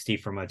 360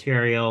 for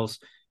materials.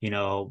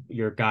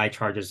 Your guy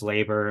charges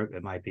labor.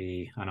 It might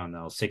be, I don't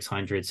know,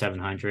 600,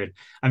 700.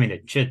 I mean,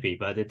 it should be,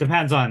 but it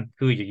depends on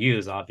who you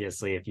use,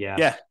 obviously. If you have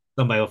Yeah.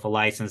 somebody with a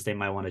license, they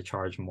might want to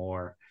charge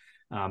more.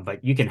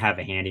 But you can have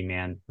a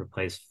handyman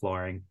replace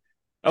flooring.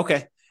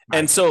 Okay. I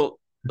And so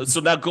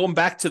now going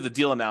back to the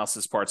deal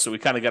analysis part, so we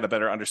kind of got a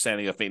better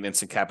understanding of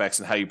maintenance and capex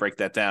and how you break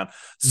that down.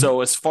 So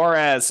as far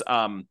as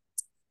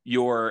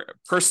your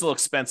personal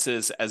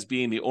expenses as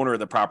being the owner of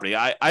the property,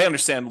 I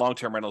understand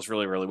long-term rentals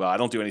really, really well. I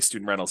don't do any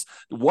student rentals.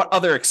 What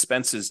other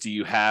expenses do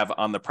you have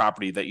on the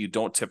property that you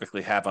don't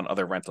typically have on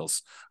other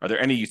rentals? Are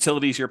there any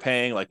utilities you're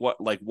paying? Like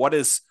what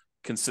is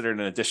considered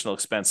an additional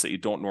expense that you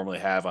don't normally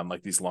have on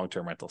like these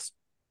long-term rentals?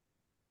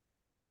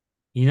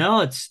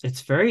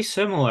 It's very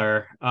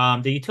similar.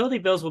 The utility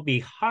bills will be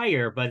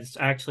higher, but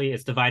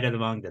it's divided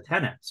among the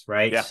tenants,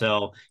 right? Yeah.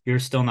 So you're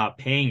still not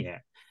paying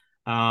it.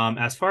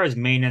 As far as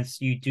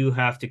maintenance, you do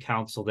have to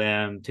counsel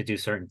them to do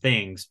certain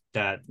things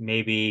that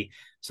maybe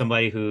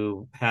somebody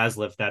who has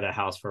lived at a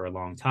house for a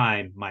long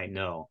time might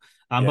know.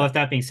 But Yeah. with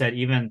that being said,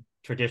 even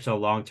traditional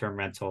long-term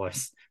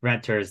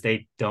renters,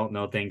 they don't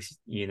know things,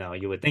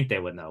 you would think they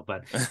would know.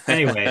 But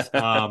anyways,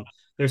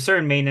 there's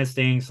certain maintenance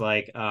things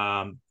like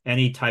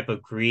any type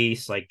of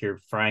grease, like you're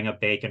frying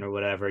up bacon or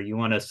whatever, you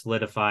want to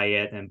solidify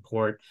it and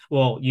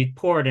you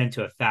pour it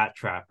into a fat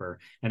trapper,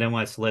 and then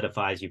when it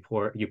solidifies, you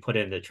put it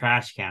in the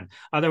trash can.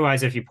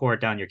 Otherwise, if you pour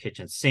it down your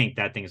kitchen sink,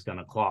 that thing's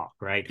gonna clog,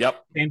 right?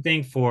 Yep. Same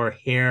thing for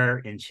hair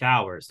in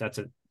showers.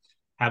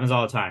 Happens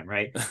all the time,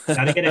 right?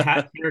 Got to get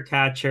a hair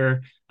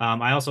catcher.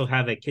 I also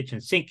have a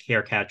kitchen sink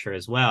hair catcher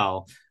as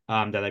well,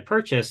 that I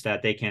purchased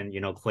that they can,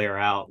 clear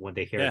out when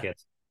the hair Yeah.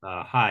 gets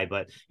high.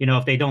 But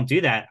if they don't do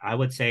that, I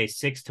would say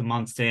 6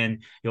 months in,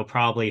 you'll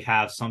probably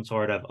have some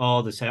sort of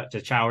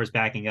the shower's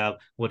backing up.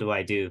 What do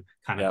I do?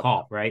 Kind of Yep.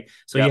 call, right?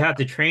 So you Yep. have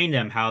to train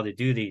them how to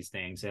do these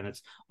things, and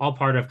it's all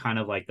part of kind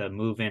of like the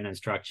move-in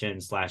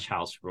instructions /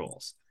 house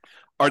rules.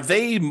 Are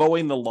they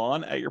mowing the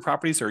lawn at your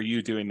properties, or are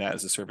you doing that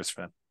as a service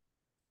fan?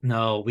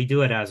 No, I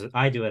do it as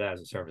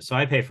a service. So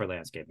I pay for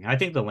landscaping. I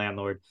think the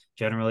landlord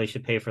generally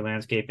should pay for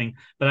landscaping,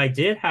 but I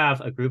did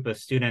have a group of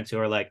students who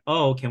are like,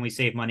 "Oh, can we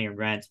save money in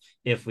rent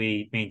if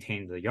we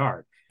maintain the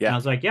yard?" And I Yeah.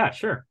 was like, "Yeah,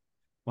 sure.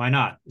 Why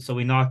not?" So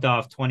we knocked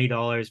off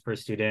 $20 per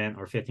student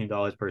or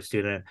 $15 per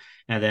student,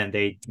 and then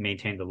they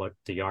maintained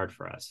the yard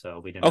for us. So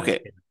we didn't have to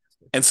Okay. pay.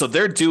 And so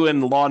they're doing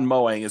lawn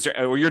mowing.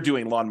 Or you're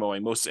doing lawn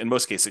mowing in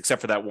most cases,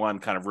 except for that one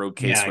kind of road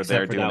case Yeah, where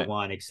they're except for doing that it.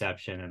 one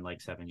exception in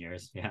like 7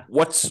 years. Yeah.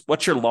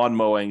 What's your lawn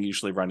mowing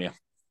usually run you?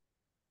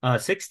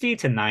 60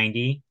 to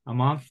 90 a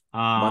month. A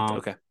month?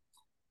 Okay.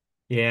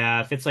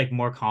 Yeah, if it's like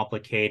more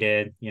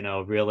complicated,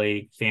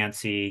 really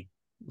fancy,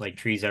 like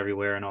trees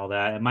everywhere and all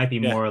that, it might be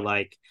Yeah. more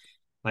like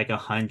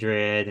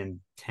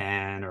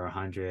 110 or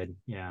 100.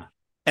 Yeah.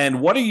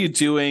 And what are you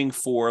doing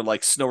for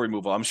like snow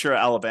removal? I'm sure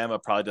Alabama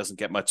probably doesn't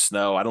get much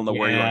snow. I don't know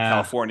where you are in Yeah.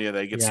 California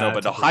they get snow, Yeah, but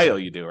it's a good Ohio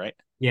question. you do, right?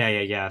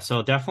 Yeah.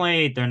 So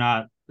definitely they're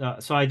not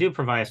so I do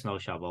provide a snow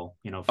shovel,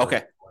 for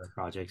Okay.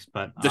 projects,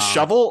 but The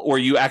shovel, or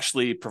you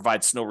actually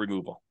provide snow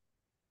removal?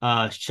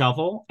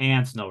 shovel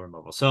and snow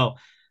removal. So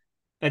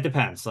it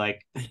depends.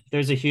 Like,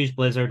 there's a huge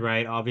blizzard,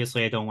 right?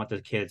 Obviously, I don't want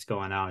the kids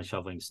going out and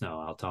shoveling snow.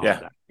 I'll tell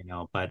them Yeah.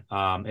 that. But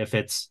if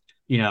it's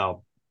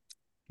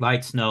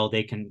light snow,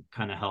 they can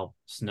kind of help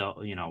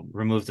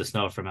remove the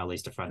snow from at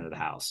least the front of the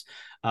house.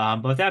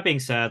 But with that being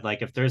said,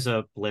 like if there's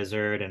a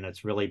blizzard and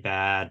it's really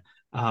bad,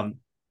 um,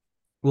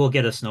 we'll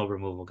get a snow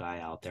removal guy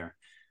out there.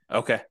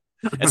 Okay.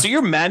 And so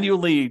you're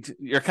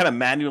kind of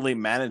manually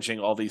managing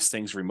all these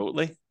things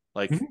remotely,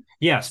 like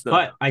Yes, so.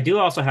 but I do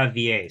also have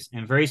VAs,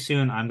 and very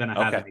soon I'm going to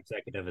have Okay. an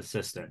executive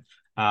assistant.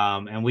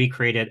 And we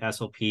created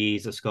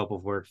SOPs, a scope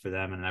of work for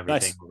them, and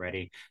everything Nice.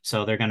 already.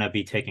 So they're going to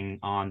be taking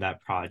on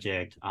that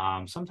project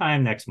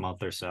sometime next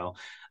month or so.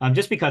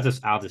 Just because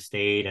it's out of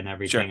state and Sure.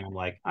 everything, I'm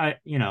like,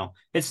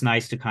 it's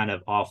nice to kind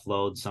of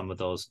offload some of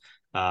those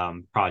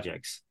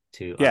projects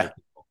to other Yeah.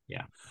 people.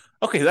 Yeah.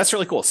 Okay, that's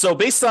really cool. So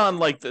based on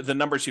like the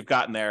numbers you've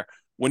gotten there,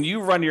 when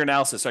you run your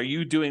analysis, are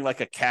you doing like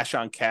a cash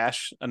on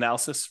cash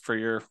analysis for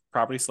your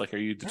properties? Like, are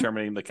you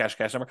determining the cash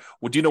number?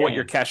 Well, do you know what Yeah.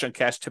 your cash on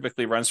cash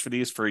typically runs for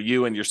these for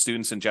you and your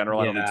students in general?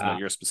 I don't need to know Yeah.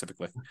 yours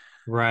specifically.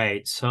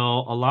 Right. So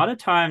a lot of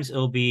times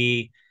it'll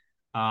be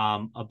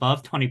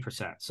above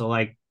 20%. So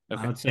like I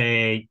Okay. would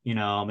say,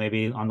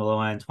 maybe on the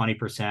low end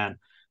 20%,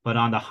 but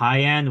on the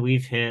high end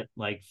we've hit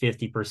like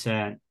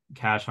 50%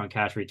 cash on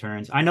cash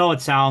returns. I know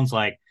it sounds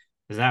like,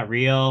 is that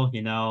real?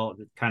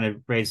 It kind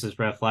of raises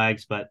red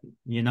flags, but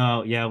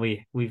yeah,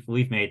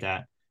 we've made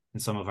that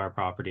in some of our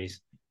properties.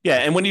 Yeah,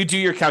 and when you do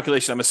your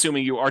calculation, I'm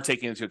assuming you are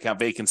taking into account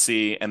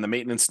vacancy and the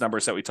maintenance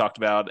numbers that we talked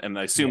about, and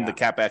I assume the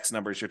Yeah. capex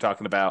numbers you're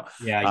talking about,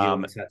 Yeah, you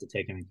always have to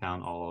take into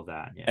account all of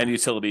that. and Yeah.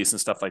 utilities and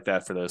stuff like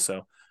that for those. So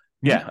Mhm.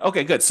 yeah,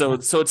 okay, good. So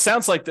Yeah. it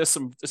sounds like there's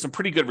some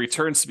pretty good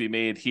returns to be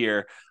made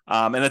here,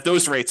 and at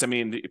those rates, I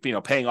mean,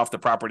 paying off the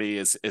property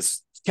is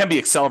can be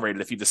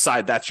accelerated if you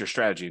decide that's your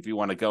strategy. If you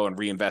want to go and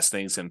reinvest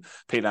things and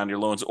pay down your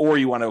loans, or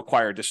you want to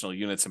acquire additional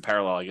units in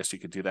parallel, I guess you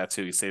could do that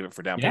too. You save it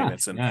for down Yeah,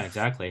 payments and yeah,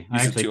 exactly. I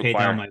use it actually to paid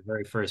down acquire. my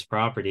very first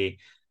property,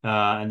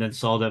 and then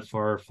sold it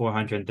for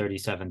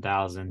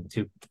 437,000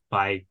 to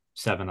buy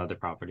 7 other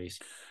properties.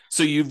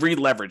 So you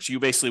re-leveraged.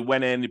 You basically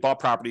went in, you bought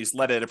properties,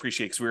 let it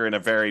appreciate because we were in a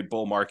very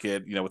bull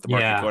market, with the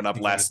market Yeah, going up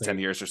last 10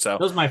 exactly. years or so.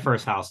 That was my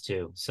first house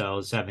too, so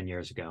 7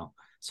 years ago.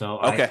 So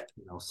Okay.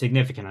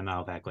 significant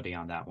amount of equity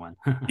on that one.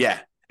 Yeah.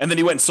 And then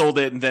you went and sold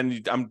it. And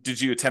then did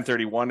you a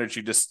 1031 or did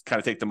you just kind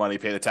of take the money,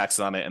 pay the taxes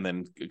on it, and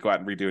then go out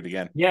and redo it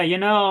again? Yeah,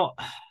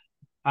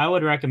 I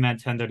would recommend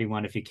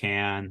 1031 if you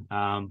can,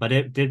 but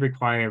it did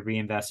require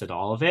reinvested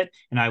all of it,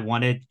 and I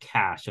wanted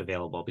cash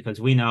available because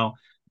we know,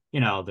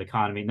 the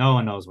economy. No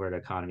one knows where the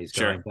economy is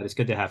Sure. going, but it's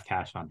good to have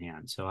cash on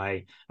hand. So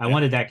I Yeah.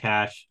 wanted that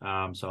cash,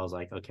 so I was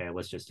like, okay,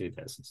 let's just do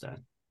this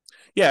instead.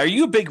 Yeah. Are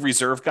you a big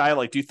reserve guy?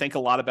 Like, do you think a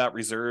lot about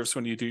reserves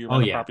when you do your Oh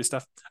rental yeah. property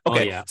stuff? Oh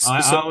Okay. yeah.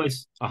 I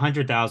always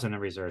 100,000 in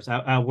reserves.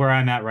 Where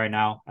I'm at right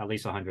now, at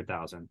least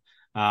 100,000.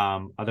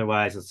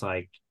 Otherwise it's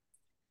like,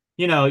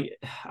 you know,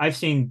 I've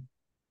seen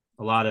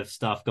a lot of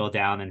stuff go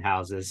down in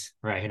houses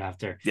right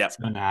after Yeah.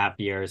 7.5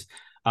 years.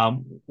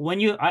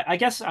 When I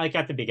guess like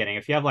at the beginning,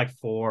 if you have like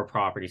four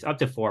properties, up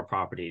to four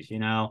properties, you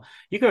know,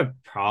 you could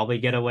probably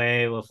get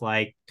away with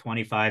like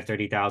 25,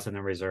 30,000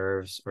 in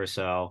reserves or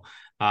so.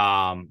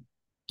 Um,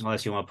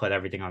 Unless you want to put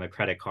everything on a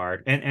credit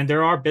card. And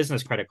there are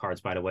business credit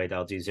cards, by the way,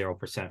 that'll do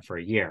 0% for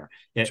a year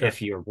Sure.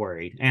 if you're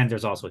worried. And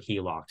there's also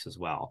HELOCs as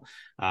well,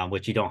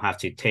 which you don't have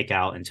to take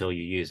out until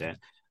you use it.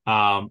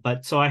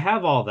 But so I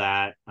have all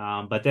that.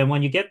 But then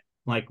when you get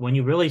like when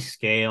you really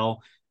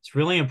scale, it's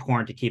really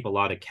important to keep a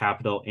lot of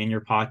capital in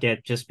your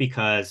pocket just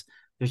because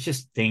there's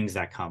just things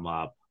that come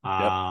up.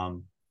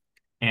 Yep.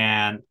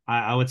 And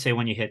I would say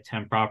when you hit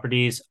 10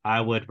 properties,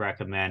 I would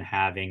recommend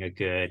having a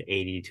good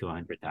 80 to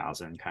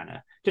 100,000 kind of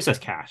just as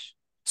cash.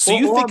 So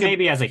you Or think of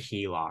maybe as a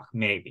HELOC,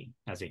 maybe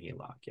as a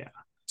HELOC. Yeah.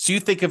 so you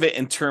think of it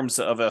in terms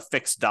of a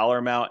fixed dollar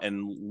amount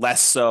and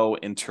less so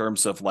in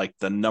terms of like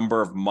the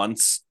number of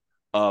months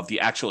of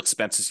the actual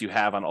expenses you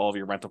have on all of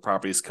your rental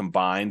properties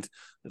combined,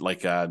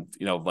 like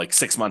like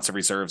 6 months of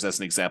reserves as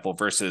an example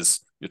versus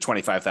your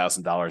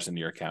 $25,000 in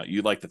your account.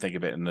 You like to think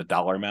of it in the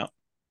dollar amount.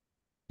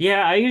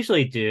 Yeah, I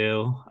usually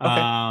do.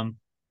 Okay.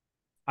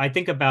 I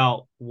think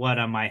about what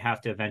I might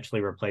have to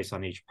eventually replace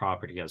on each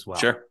property as well.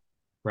 Sure.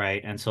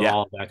 Right. And so Yeah.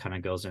 all of that kind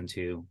of goes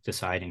into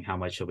deciding how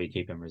much should we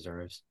keep in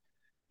reserves.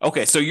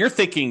 Okay. So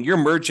you're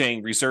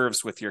merging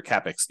reserves with your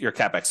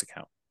CapEx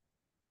account.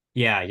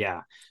 Yeah,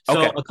 yeah.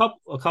 So Okay.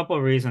 a couple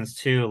of reasons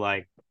too,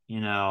 like,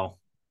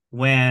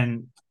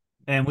 when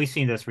and we've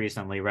seen this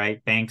recently,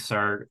 right? Banks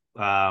are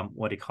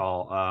what do you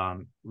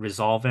call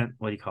resolvent?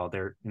 What do you call it?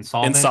 They're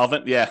insolvent.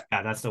 Insolvent. Yeah.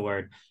 Yeah, that's the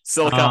word.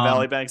 Silicon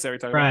Valley banks that we're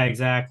talking about. Right,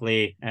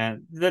 exactly.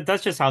 And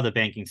that's just how the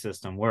banking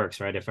system works,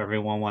 right? If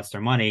everyone wants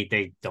their money,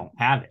 they don't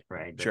have it,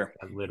 right? Sure.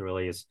 That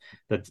literally is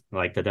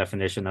like the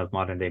definition of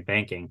modern day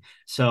banking.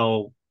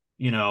 So,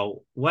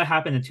 what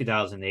happened in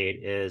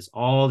 2008 is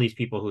all these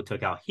people who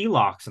took out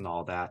HELOCs and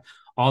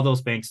all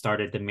those banks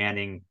started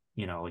demanding,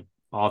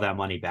 all that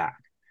money back,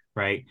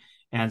 right?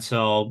 And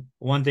so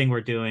one thing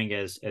we're doing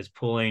is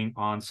pulling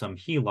on some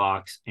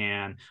HELOCs,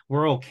 and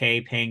we're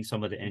okay paying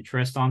some of the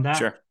interest on that,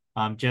 Sure.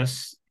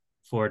 just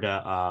for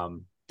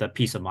the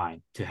peace of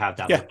mind to have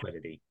that Yeah.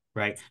 liquidity,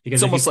 right? It's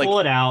Because if you almost like pull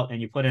it out and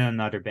you put it in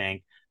another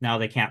bank, now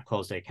they can't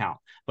close the account.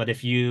 But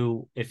if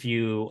you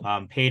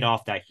paid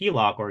off that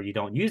HELOC or you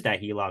don't use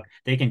that HELOC,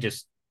 they can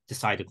just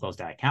decide to close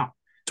that account.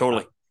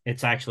 totally.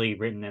 It's actually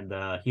written in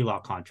the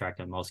HELOC contract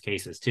in most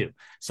cases too.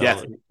 So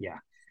Yeah. yeah,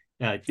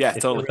 Yeah. if you're a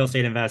Totally. real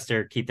estate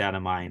investor, keep that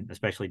in mind,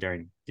 especially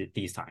during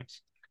these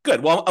times.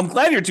 Good. Well, I'm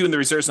glad you're doing the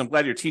reserves. I'm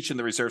glad you're teaching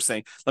the reserves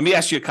thing. Let me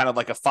ask you kind of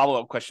like a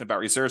follow-up question about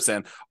reserves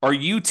then. Are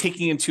you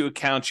taking into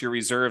account your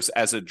reserves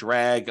as a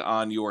drag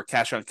on your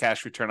cash on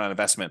cash return on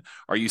investment?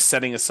 Are you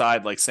setting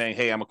aside like saying,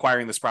 hey, I'm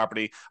acquiring this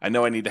property. I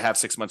know I need to have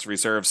 6 months of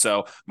reserve.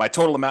 So my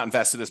total amount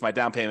invested is my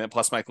down payment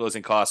plus my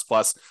closing costs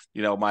plus,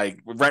 my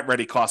rent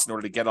ready costs in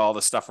order to get all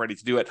the stuff ready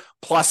to do it.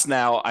 Plus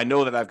now I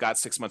know that I've got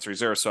 6 months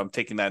reserve. So I'm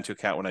taking that into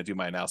account when I do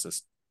my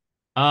analysis.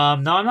 No,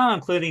 I'm not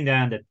including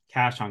that in the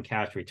cash on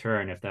cash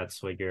return if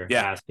that's what you're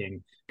Yeah.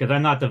 asking, because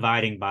I'm not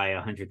dividing by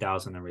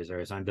 100,000 in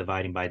reserves. I'm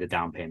dividing by the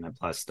down payment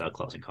plus the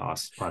closing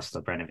costs plus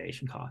the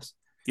renovation costs.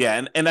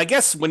 Yeah, and I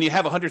guess when you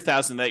have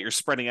 100,000 that you're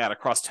spreading out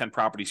across 10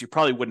 properties, you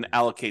probably wouldn't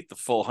allocate the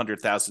full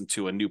 100,000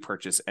 to a new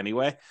purchase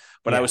anyway.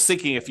 But I was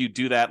thinking if you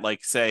do that,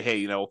 like say,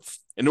 hey,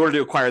 in order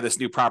to acquire this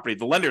new property,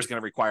 the lender is going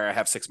to require I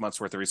have 6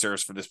 months worth of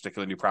reserves for this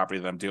particular new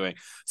property that I'm doing.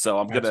 So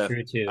I'm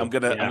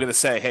gonna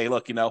say, hey,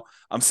 look,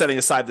 I'm setting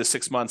aside the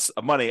 6 months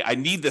of money. I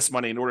need this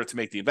money in order to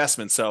make the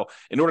investment. So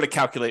in order to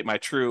calculate my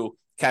true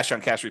cash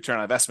on cash return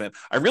on investment,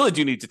 I really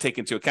do need to take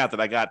into account that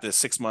I got this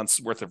 6 months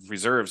worth of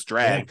reserves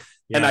drag,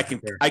 and I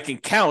can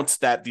count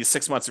that these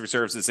 6 months of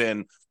reserves is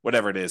in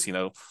whatever it is,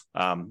 your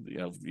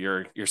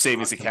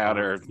savings account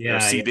or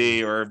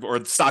CD or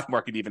the stock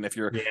market, even if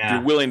you're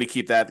willing to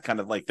keep that kind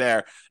of like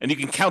there, and you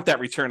can count that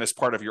return as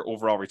part of your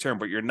overall return,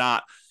 but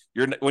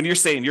when you're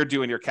saying you're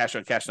doing your cash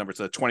on cash number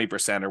to the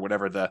 20% or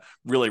whatever the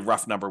really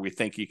rough number we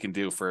think you can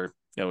do for,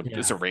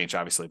 it's a range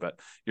obviously, but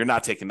you're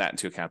not taking that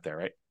into account there,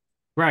 right?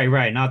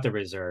 Right, not the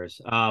reserves.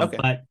 Okay.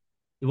 But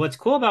what's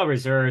cool about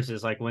reserves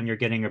is like when you're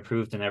getting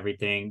approved and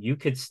everything, you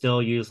could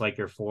still use like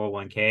your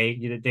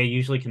 401k. They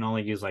usually can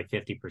only use like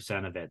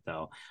 50% of it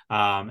though.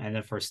 And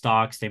then for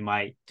stocks, they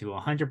might do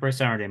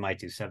 100% or they might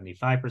do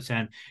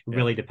 75%. It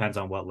really depends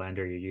on what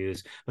lender you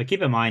use. But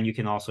keep in mind, you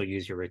can also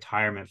use your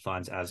retirement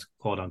funds as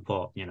quote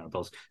unquote,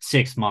 those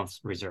 6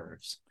 months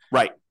reserves.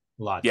 Right.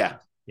 A lot. Yeah.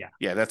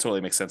 Yeah. That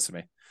totally makes sense to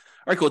me.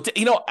 All right, cool.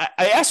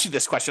 I asked you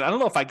this question. I don't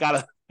know if I got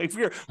a. If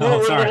you're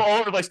sorry. all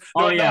over the place.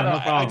 No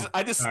problem.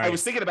 I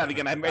was thinking about it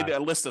again. I made a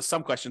list of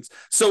some questions.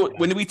 So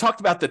when we talked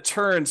about the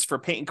turns for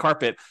paint and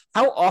carpet,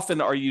 how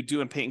often are you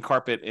doing paint and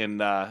carpet in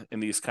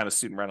these kind of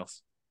student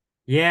rentals?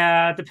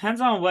 Yeah, it depends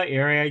on what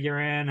area you're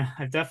in.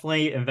 I've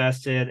definitely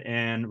invested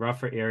in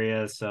rougher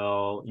areas.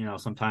 So,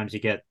 sometimes you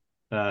get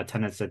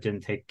tenants that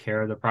didn't take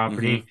care of the Hmm.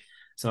 property.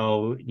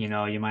 So, you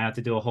might have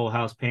to do a whole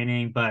house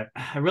painting, but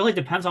it really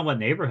depends on what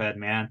neighborhood,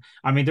 man.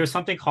 I mean, there's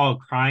something called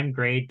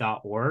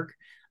crimegrade.org.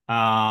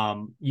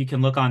 You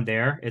can look on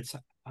there.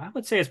 I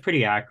would say it's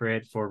pretty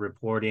accurate for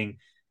reporting,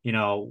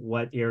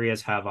 what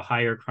areas have a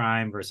higher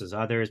crime versus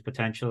others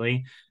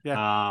potentially.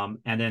 Yeah.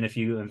 And then if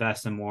you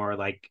invest in more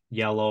like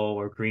yellow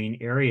or green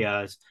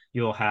areas,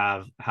 you'll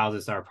have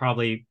houses that are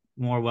probably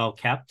more well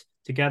kept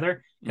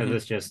together because Hmm.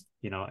 it's just,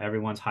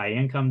 everyone's high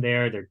income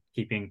there. They're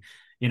keeping,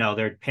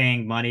 they're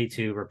paying money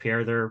to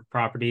repair their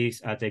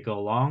properties as they go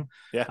along.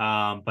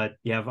 Yeah. But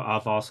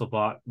I've also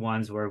bought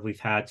ones where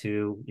we've had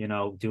to,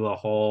 do a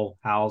whole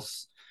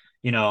house,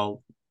 you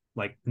know,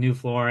 like new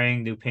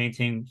flooring, new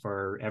painting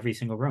for every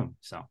single room.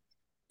 So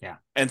yeah.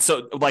 And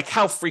so, like,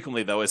 how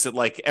frequently though? Is it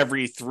like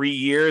every 3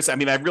 years? I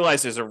mean, I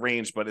realize there's a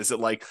range, but is it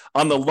like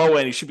on the low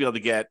end, you should be able to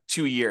get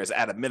 2 years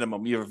at a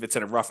minimum, even if it's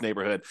in a rough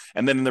neighborhood,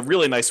 and then in the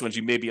really nice ones,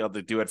 you may be able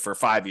to do it for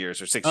 5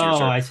 years or 6 years,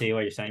 Oh, or I see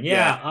what you're saying.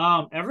 yeah.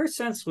 Yeah, ever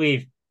since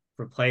we've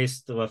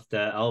replaced with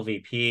the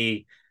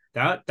LVP,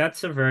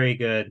 that's a very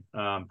good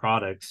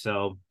product.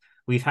 So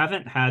we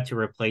haven't had to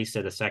replace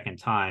it a second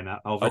time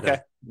over the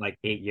Okay. like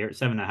 8 years,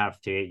 7.5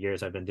 to 8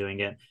 years I've been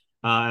doing it.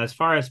 As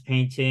far as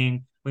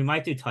painting, we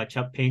might do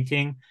touch-up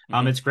painting.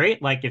 Hmm. It's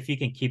great like if you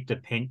can keep the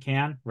paint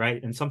can,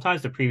 right? And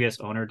sometimes the previous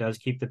owner does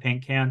keep the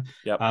paint can,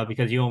 Yep.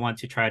 because you don't want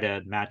to try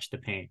to match the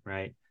paint,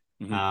 right?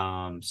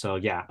 Hmm. So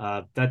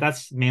yeah,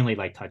 that's mainly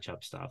like touch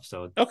up stuff.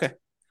 So Okay.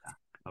 yeah,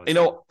 I would say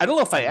I don't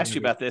know if I maybe asked you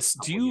every about this. Do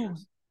couple of you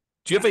years.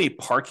 do you have Yeah. any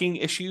parking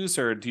issues,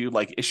 or do you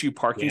like issue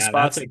parking Yeah,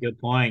 that's spots? a good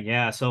point.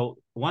 Yeah. So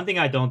one thing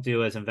I don't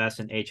do is invest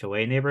in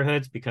HOA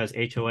neighborhoods because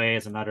HOA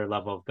is another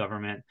level of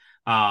government.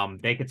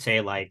 They could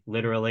say like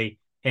literally,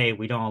 hey,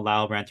 we don't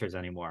allow renters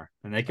anymore.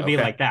 And they could be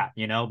Okay. like that,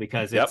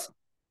 because Yep.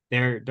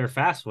 they're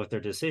fast with their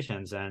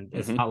decisions and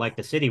it's Hmm. not like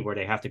the city where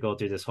they have to go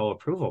through this whole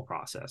approval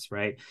process,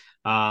 right?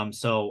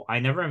 So I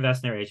never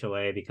invest in their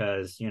HOA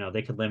because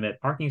they could limit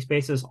parking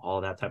spaces,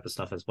 all that type of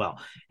stuff as well.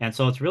 And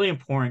so it's really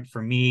important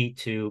for me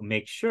to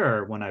make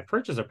sure when I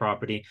purchase a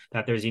property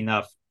that there's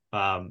enough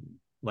um,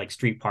 like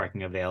street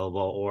parking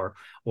available,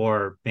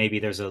 or maybe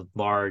there's a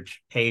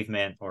large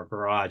pavement or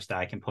garage that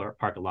I can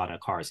park a lot of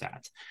cars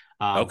at.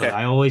 But Okay.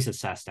 I always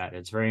assess that.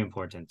 It's very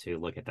important to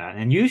look at that.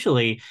 And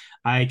usually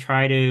I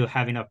try to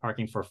have enough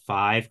parking for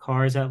 5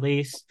 cars at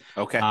least.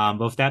 Okay. But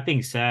with that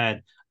being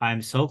said,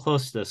 I'm so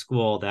close to the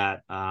school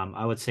that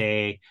I would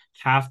say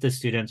half the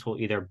students will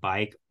either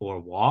bike or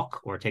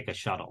walk or take a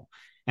shuttle.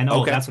 And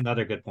oh, Okay. that's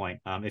another good point.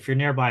 If you're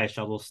nearby a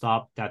shuttle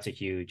stop, that's a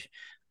huge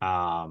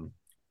um,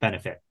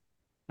 benefit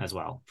as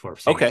well for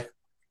safety. Okay.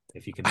 How,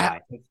 If you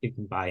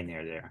can buy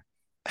near there.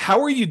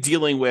 how are you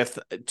dealing with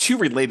two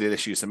related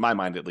issues in my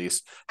mind, at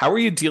least? How are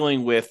you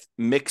dealing with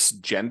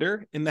mixed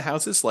gender in the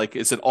houses? Like,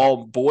 is it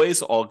all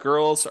boys, all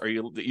girls? Are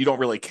you don't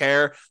really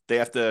care?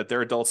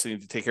 They're adults, they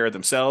need to take care of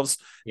themselves.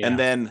 And Yeah.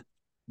 then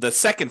the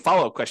second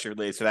follow-up question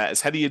related to that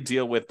is, how do you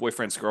deal with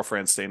boyfriends,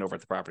 girlfriends staying over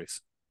at the properties?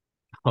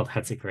 Oh,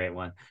 that's a great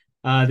one.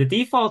 The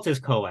default is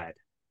co-ed.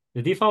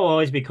 The default will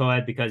always be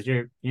co-ed because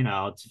it's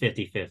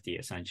 50-50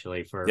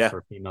 essentially for Yeah.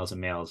 females and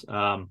males.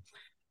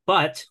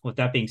 But with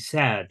that being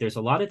said, there's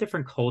a lot of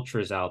different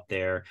cultures out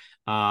there.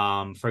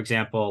 For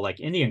example,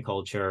 like Indian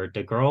culture,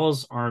 the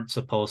girls aren't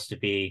supposed to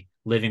be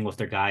living with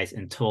their guys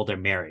until they're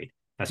married.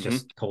 That's Hmm.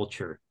 just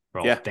cultural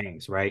Yeah.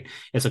 things, right?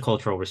 It's a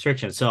cultural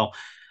restriction. So,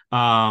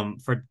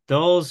 for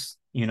those,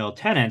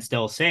 tenants,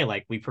 they'll say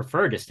like, we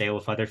prefer to stay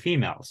with other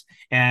females.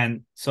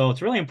 And so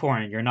it's really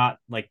important. You're not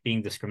like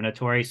being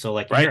discriminatory. So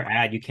like in Right. your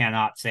ad, you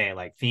cannot say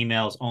like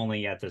females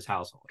only at this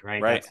household,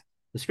 right? Right. That's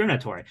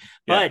discriminatory.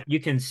 Yeah. But you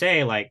can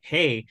say like,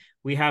 hey,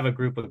 we have a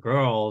group of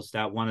girls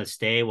that want to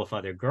stay with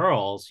other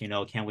girls,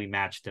 can we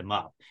match them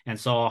up? And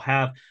so I'll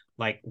have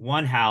like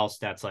one house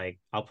that's like,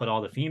 I'll put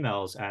all the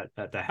females at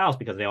the house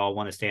because they all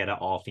want to stay at an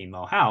all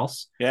female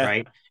house, Yeah.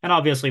 right? And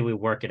obviously we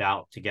work it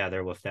out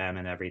together with them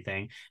and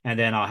everything. And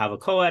then I'll have a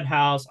co-ed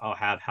house. I'll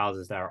have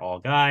houses that are all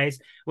guys.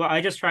 Well,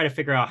 I just try to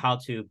figure out how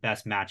to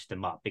best match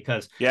them up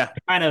because Yeah.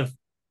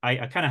 I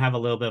kind of have a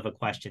little bit of a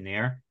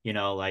questionnaire,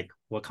 like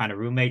what kind of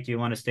roommate do you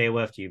want to stay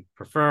with? Do you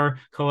prefer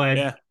co-ed,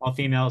 Yeah. all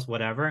females,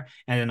 whatever?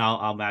 And then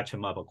I'll match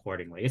them up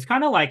accordingly. It's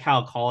kind of like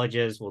how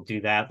colleges will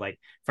do that, like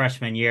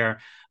freshman year.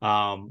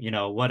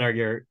 What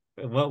are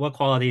what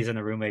qualities in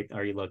a roommate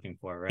are you looking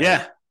for, right?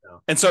 Yeah.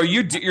 So And so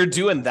you're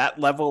doing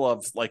that level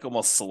of like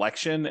almost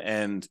selection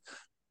and yeah,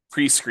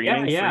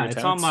 pre-screening for yeah. your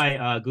It's on tenants?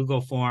 my Google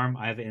form.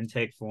 I have an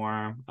intake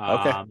form.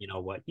 Okay.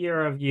 What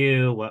year of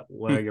you, what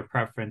Hmm. are your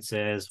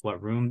preferences,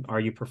 what room are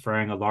you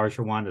preferring, a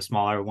larger one, a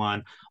smaller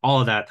one, all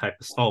of that type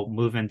of stuff. Oh,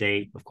 move-in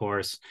date, of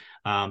course.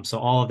 So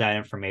all of that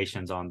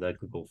information's on the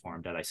Google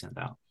form that I send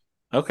out.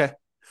 Okay.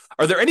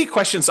 Are there any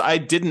questions I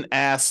didn't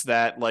ask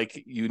that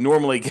like you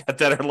normally get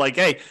that are like,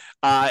 hey,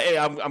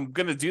 I'm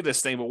gonna do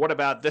this thing, but what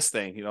about this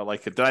thing?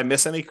 Like, did I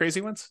miss any crazy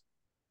ones?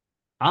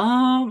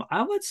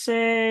 I would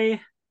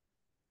say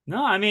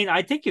No, I mean,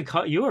 I think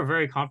you were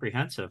very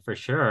comprehensive for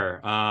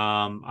sure.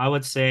 I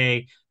would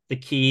say the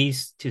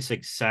keys to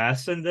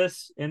success in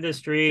this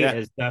industry Yeah.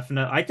 is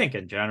definitely, I think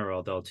in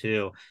general though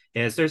too,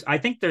 is I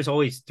think there's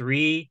always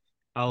three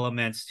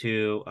elements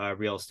to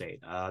real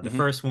estate. The Hmm.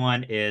 first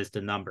one is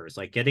the numbers,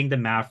 like getting the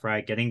math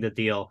right, getting the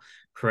deal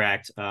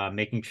correct,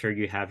 making sure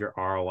you have your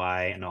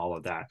ROI and all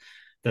of that.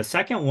 The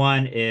second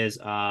one is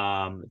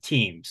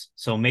teams.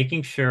 So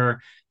making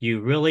sure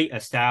you really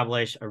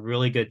establish a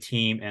really good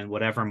team in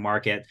whatever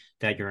market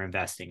that you're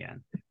investing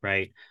in,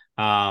 right?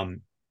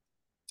 Um,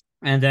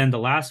 and then the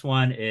last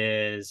one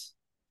is,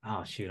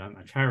 oh shoot, I'm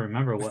trying to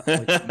remember which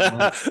one it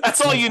was.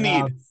 That's all But you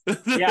need.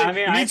 yeah, I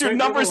mean, You need your there's a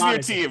numbers in lot your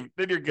of things. team,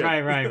 then you're good.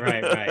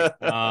 Right.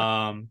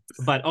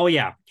 But oh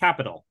yeah,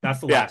 capital. That's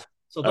the Yeah. last.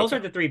 So those Okay.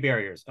 are the three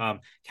barriers.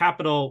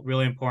 Capital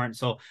really important.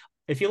 So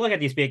if you look at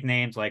these big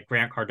names like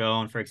Grant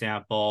Cardone, for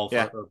example,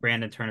 Yeah. or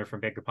Brandon Turner from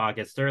Bigger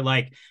Pockets, they're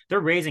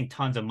raising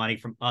tons of money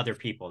from other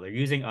people. They're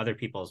using other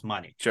people's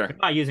money. Sure. They're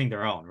not using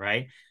their own,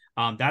 right?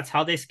 That's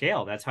how they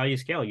scale. That's how you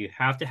scale. You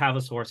have to have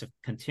a source of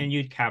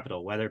continued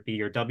capital, whether it be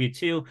your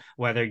W-2,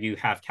 whether you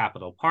have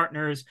capital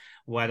partners,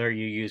 whether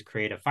you use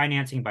creative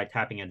financing by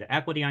tapping into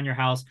equity on your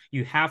house.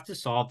 You have to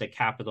solve the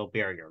capital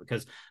barrier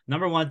because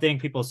number one thing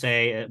people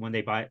say when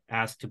they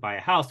ask to buy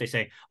a house, they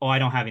say, "Oh, I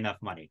don't have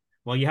enough money."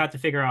 Well, you have to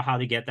figure out how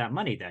to get that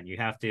money. Then you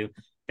have to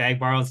beg,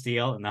 borrow,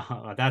 steal, and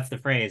that's the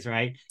phrase,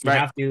 right?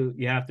 Right. You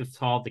have to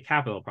solve the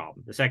capital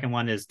problem. The second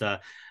one is the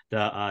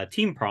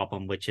team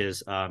problem, which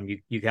is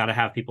you got to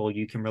have people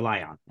you can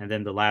rely on. And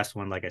then the last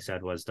one, like I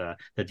said, was the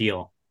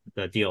deal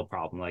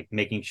problem, like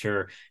making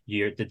sure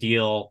the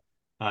deal.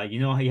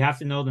 You have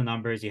to know the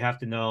numbers, you have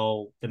to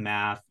know the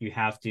math, you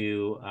have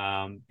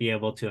to be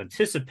able to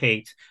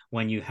anticipate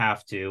when you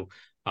have to,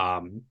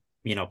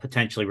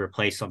 potentially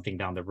replace something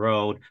down the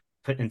road,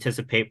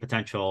 anticipate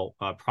potential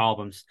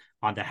problems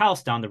on the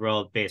house down the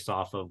road based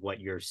off of what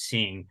you're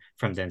seeing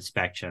from the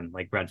inspection,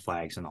 like red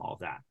flags and all of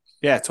that.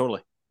 Yeah,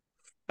 totally.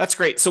 That's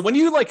great. So when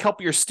you like help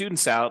your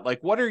students out,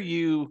 like what are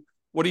you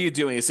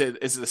doing? Is it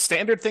a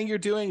standard thing you're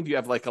doing? Do you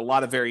have like a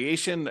lot of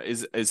variation?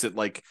 Is it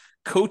like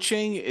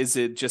coaching? Is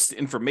it just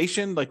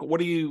information? Like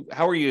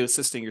how are you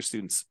assisting your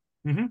students?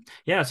 Mm-hmm.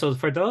 Yeah. So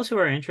for those who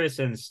are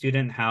interested in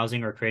student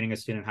housing or creating a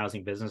student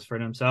housing business for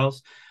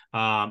themselves,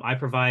 I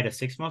provide a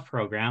 6-month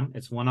program.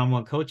 It's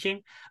one-on-one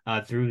coaching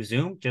through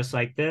Zoom, just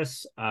like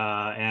this.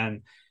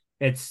 And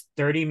it's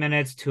 30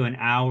 minutes to an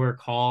hour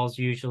calls,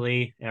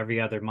 usually every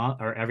other month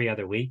or every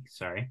other week.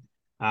 Sorry.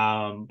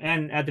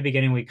 And at the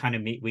beginning, we kind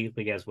of meet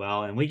weekly as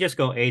well. And we just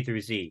go A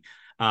through Z.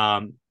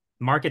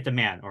 Market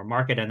demand or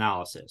market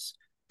analysis,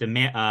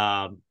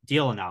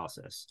 deal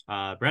analysis,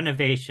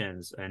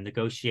 renovations and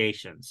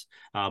negotiations,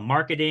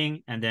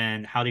 marketing, and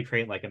then how to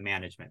create like a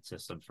management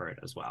system for it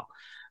as well.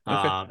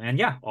 Okay. And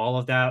yeah, all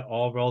of that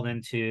all rolled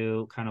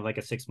into kind of like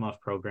a 6-month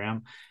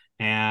program.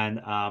 And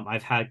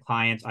I've had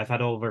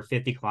over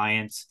 50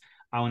 clients.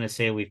 I want to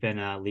say we've been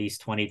in at least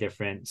 20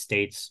 different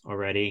states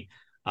already,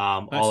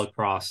 all Nice.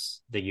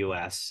 across the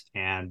US.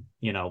 And,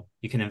 you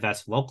can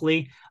invest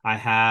locally.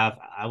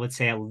 I would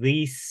say at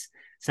least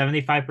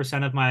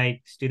 75% of my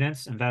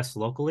students invest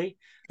locally.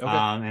 Okay.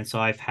 And so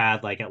I've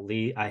had like at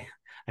least, I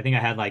think I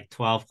had like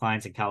 12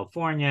 clients in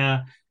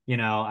California.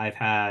 I've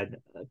had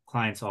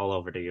clients all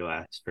over the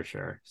US for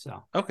sure.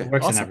 So it Okay.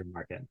 works in Awesome. every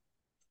market.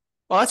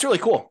 Well, that's really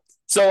cool.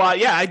 So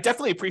yeah, I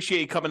definitely appreciate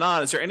you coming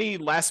on. Is there any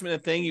last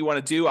minute thing you want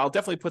to do? I'll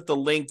definitely put the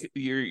link.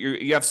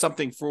 You have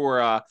something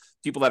for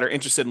people that are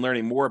interested in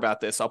learning more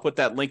about this. I'll put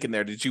that link in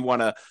there. Did you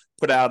want to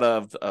put out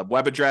a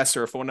web address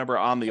or a phone number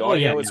on the Oh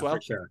yeah, audio as yeah, for well?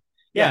 sure.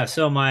 Yeah. Yeah,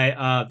 so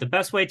my the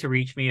best way to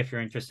reach me if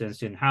you're interested in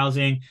student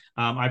housing,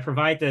 I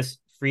provide this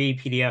free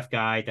PDF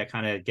guide that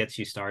kind of gets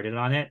you started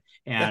on it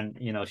Yeah.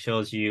 and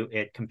shows you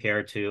it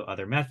compared to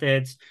other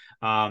methods.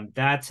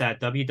 That's at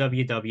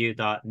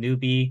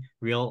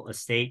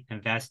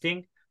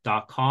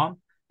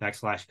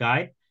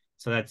www.newbierealestateinvesting.com/guide.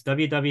 So that's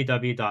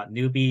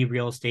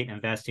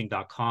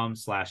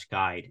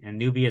www.newbierealestateinvesting.com/guide.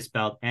 And newbie is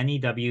spelled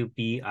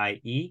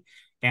NEWBIE.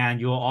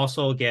 And you'll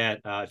also get,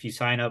 if you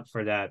sign up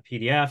for that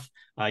PDF,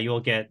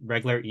 you'll get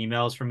regular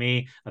emails from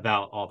me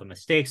about all the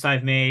mistakes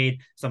I've made,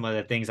 some of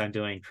the things I'm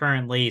doing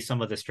currently,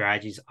 some of the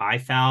strategies I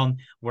found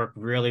work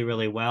really,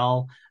 really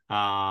well.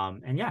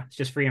 And yeah, it's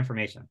just free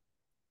information.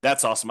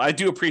 That's awesome. I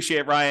do appreciate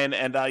it, Ryan.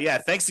 And yeah,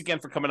 thanks again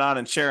for coming on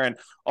and sharing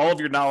all of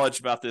your knowledge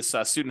about this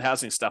student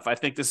housing stuff. I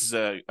think this is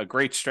a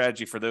great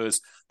strategy for those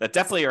that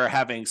definitely are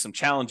having some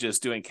challenges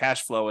doing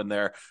cash flow in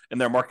their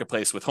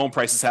marketplace, with home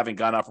prices having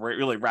gone up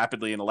really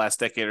rapidly in the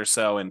last decade or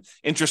so. And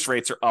interest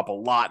rates are up a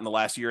lot in the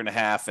last year and a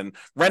half. And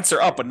rents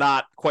are up, but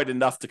not quite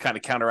enough to kind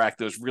of counteract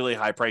those really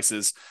high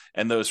prices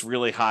and those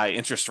really high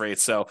interest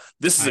rates. So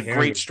this is a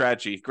great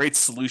strategy, great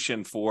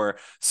solution for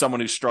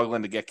someone who's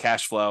struggling to get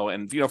cash flow.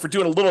 And, for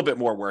doing a little bit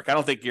more work. I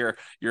don't think you're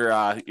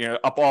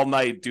up all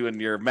night doing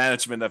your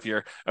management of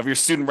your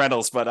student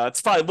rentals, but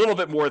it's probably a little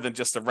bit more than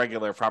just a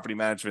regular property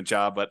management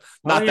job, but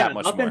not that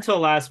much up more. until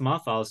last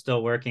month, I was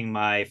still working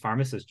my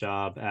pharmacist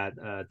job at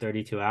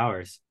 32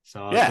 hours.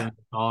 So I was Yeah. doing it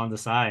all on the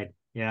side.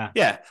 Yeah.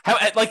 Yeah. How,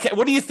 like,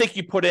 what do you think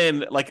you put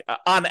in, like,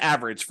 on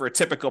average for a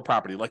typical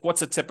property? Like,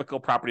 what's a typical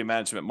property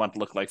management month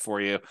look like for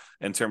you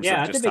in terms of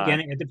Yeah, at the just time?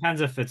 beginning, it depends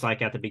if it's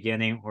like at the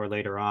beginning or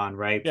later on,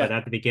 right? But Yeah.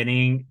 at the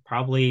beginning,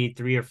 probably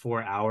 3 or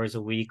 4 hours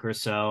a week or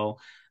so,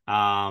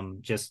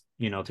 just,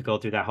 to go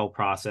through that whole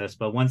process.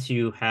 But once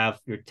you have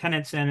your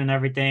tenants in and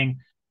everything,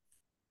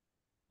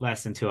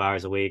 less than 2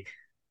 hours a week,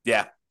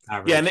 Yeah.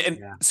 Yeah. And, average.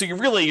 Yeah, so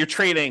you're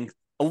trading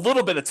a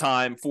little bit of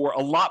time for a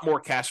lot more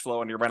cash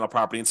flow on your rental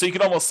property. And so you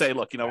could almost say,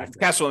 look, exactly.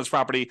 cash flow on this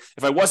property,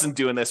 if I wasn't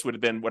doing this, would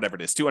have been whatever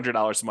it is,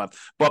 $200 a month.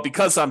 But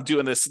because I'm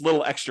doing this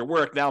little extra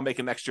work, now I'm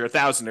making an extra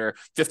 1,000 or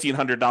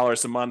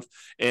 $1,500 a month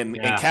in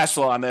Yeah. cash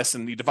flow on this.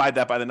 And you divide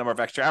that by the number of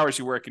extra hours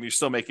you work, and you're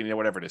still making,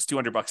 whatever it is,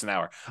 $200 an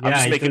hour. I'm Yeah,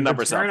 just the making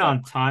numbers up, return but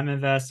on time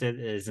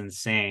invested is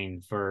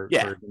insane for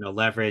yeah.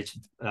 leverage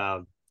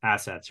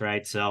assets,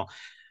 right? So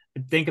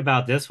think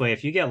about this way: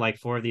 if you get like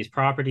 4 of these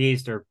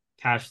properties, they're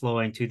cash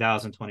flowing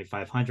 2,000,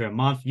 2,500 a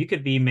month. You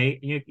could be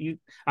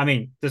I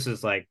mean, this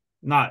is like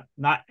not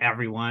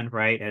everyone,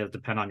 right? It'll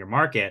depend on your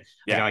market.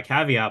 I Yeah. got a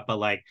caveat, but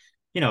like,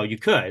 you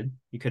could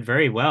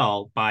very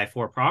well buy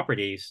 4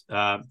 properties,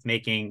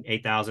 making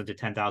 8,000 to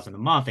 10,000 a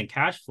month in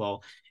cash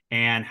flow.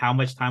 And how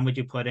much time would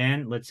you put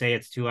in? Let's say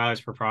it's 2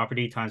 hours per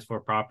property times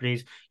 4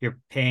 properties. You're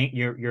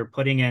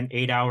putting in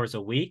 8 hours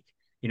a week,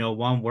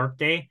 one work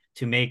day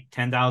to make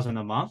 10,000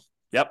 a month,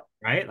 Yep.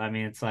 right? I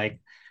mean, it's like,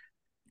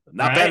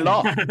 Not bad right? at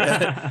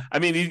all. I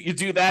mean, you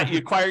do that, you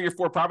acquire your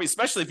 4 properties,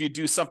 especially if you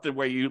do something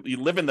where you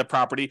live in the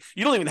property.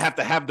 You don't even have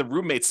to have the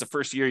roommates the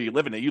first year you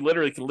live in it. You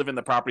literally can live in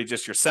the property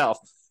just yourself.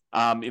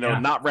 Yeah.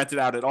 Not rent it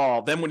out at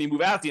all. Then when you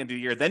move out at the end of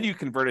the year, then you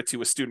convert it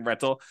to a student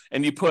rental,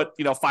 and you put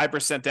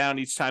 5% down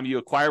each time you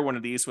acquire one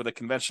of these with a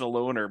conventional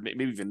loan, or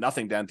maybe even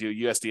nothing down to a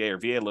USDA or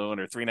VA loan,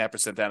 or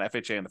 3.5% down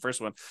FHA in the first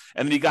one.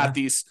 And then you got Yeah.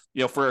 these,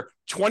 for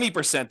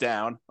 20%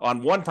 down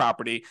on one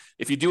property.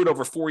 If you do it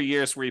over 4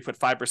 years, where you put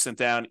 5%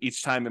 down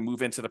each time and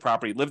move into the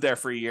property, live there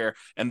for a year,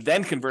 and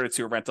then convert it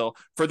to a rental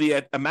for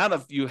the amount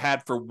of you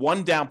had for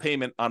one down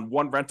payment on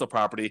one rental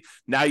property.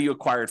 Now you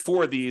acquired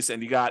 4 of these,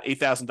 and you got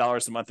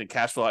 $8,000 a month in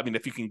cash flow. I mean,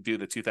 if you can do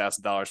the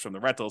 $2,000 from the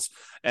rentals,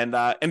 and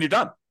you're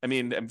done. I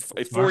mean, a Smart,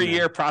 man.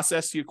 4-year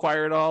process, you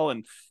acquire it all,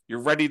 and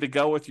you're ready to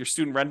go with your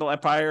student rental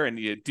empire, and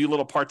you do a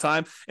little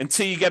part-time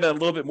until you get a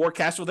little bit more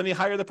cash flow. Then you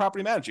hire the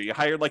property manager. You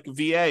hire like a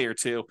VA or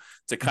two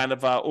to kind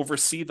of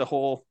oversee the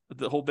whole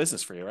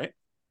business for you, right?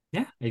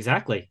 Yeah,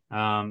 exactly.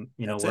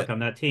 That's Work it. on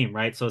that team,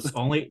 right? So it's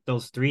only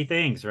those 3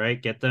 things, right?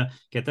 Get the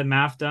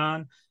math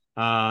down,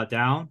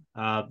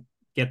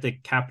 get the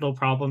capital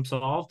problem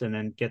solved, and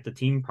then get the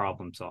team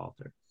problem solved,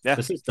 or Yeah,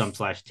 the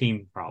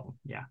system/team problem.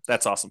 Yeah.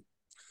 that's awesome.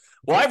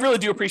 Well, I really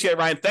do appreciate it,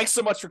 Ryan. Thanks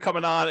so much for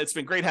coming on. It's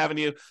been great having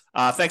you.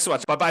 Thanks so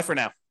much. Bye-bye for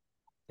now.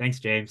 Thanks,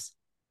 James.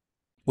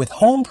 With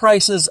home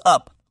prices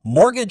up,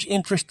 mortgage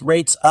interest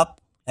rates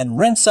up, and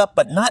rents up,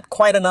 but not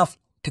quite enough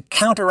to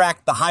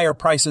counteract the higher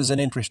prices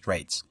and interest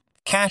rates,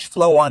 cash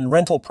flow on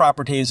rental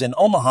properties in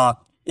Omaha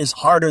is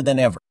harder than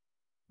ever.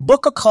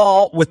 Book a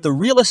call with the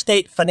Real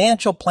Estate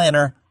Financial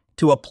Planner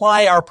to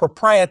apply our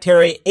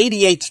proprietary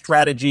 88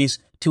 strategies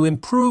to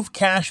improve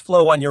cash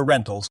flow on your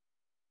rentals.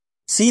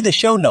 See the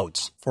show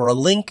notes for a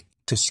link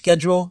to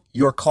schedule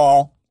your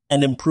call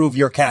and improve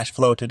your cash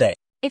flow today.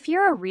 If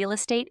you're a real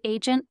estate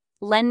agent,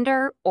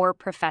 lender, or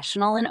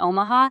professional in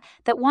Omaha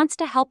that wants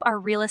to help our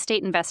real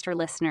estate investor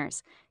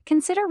listeners,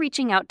 consider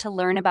reaching out to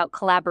learn about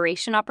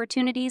collaboration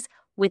opportunities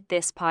with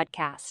this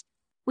podcast.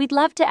 We'd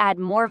love to add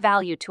more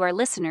value to our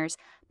listeners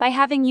by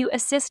having you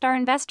assist our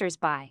investors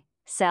buy,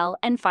 sell,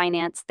 and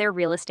finance their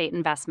real estate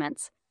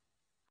investments.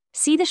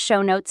 See the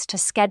show notes to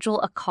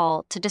schedule a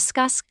call to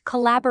discuss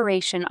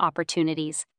collaboration opportunities.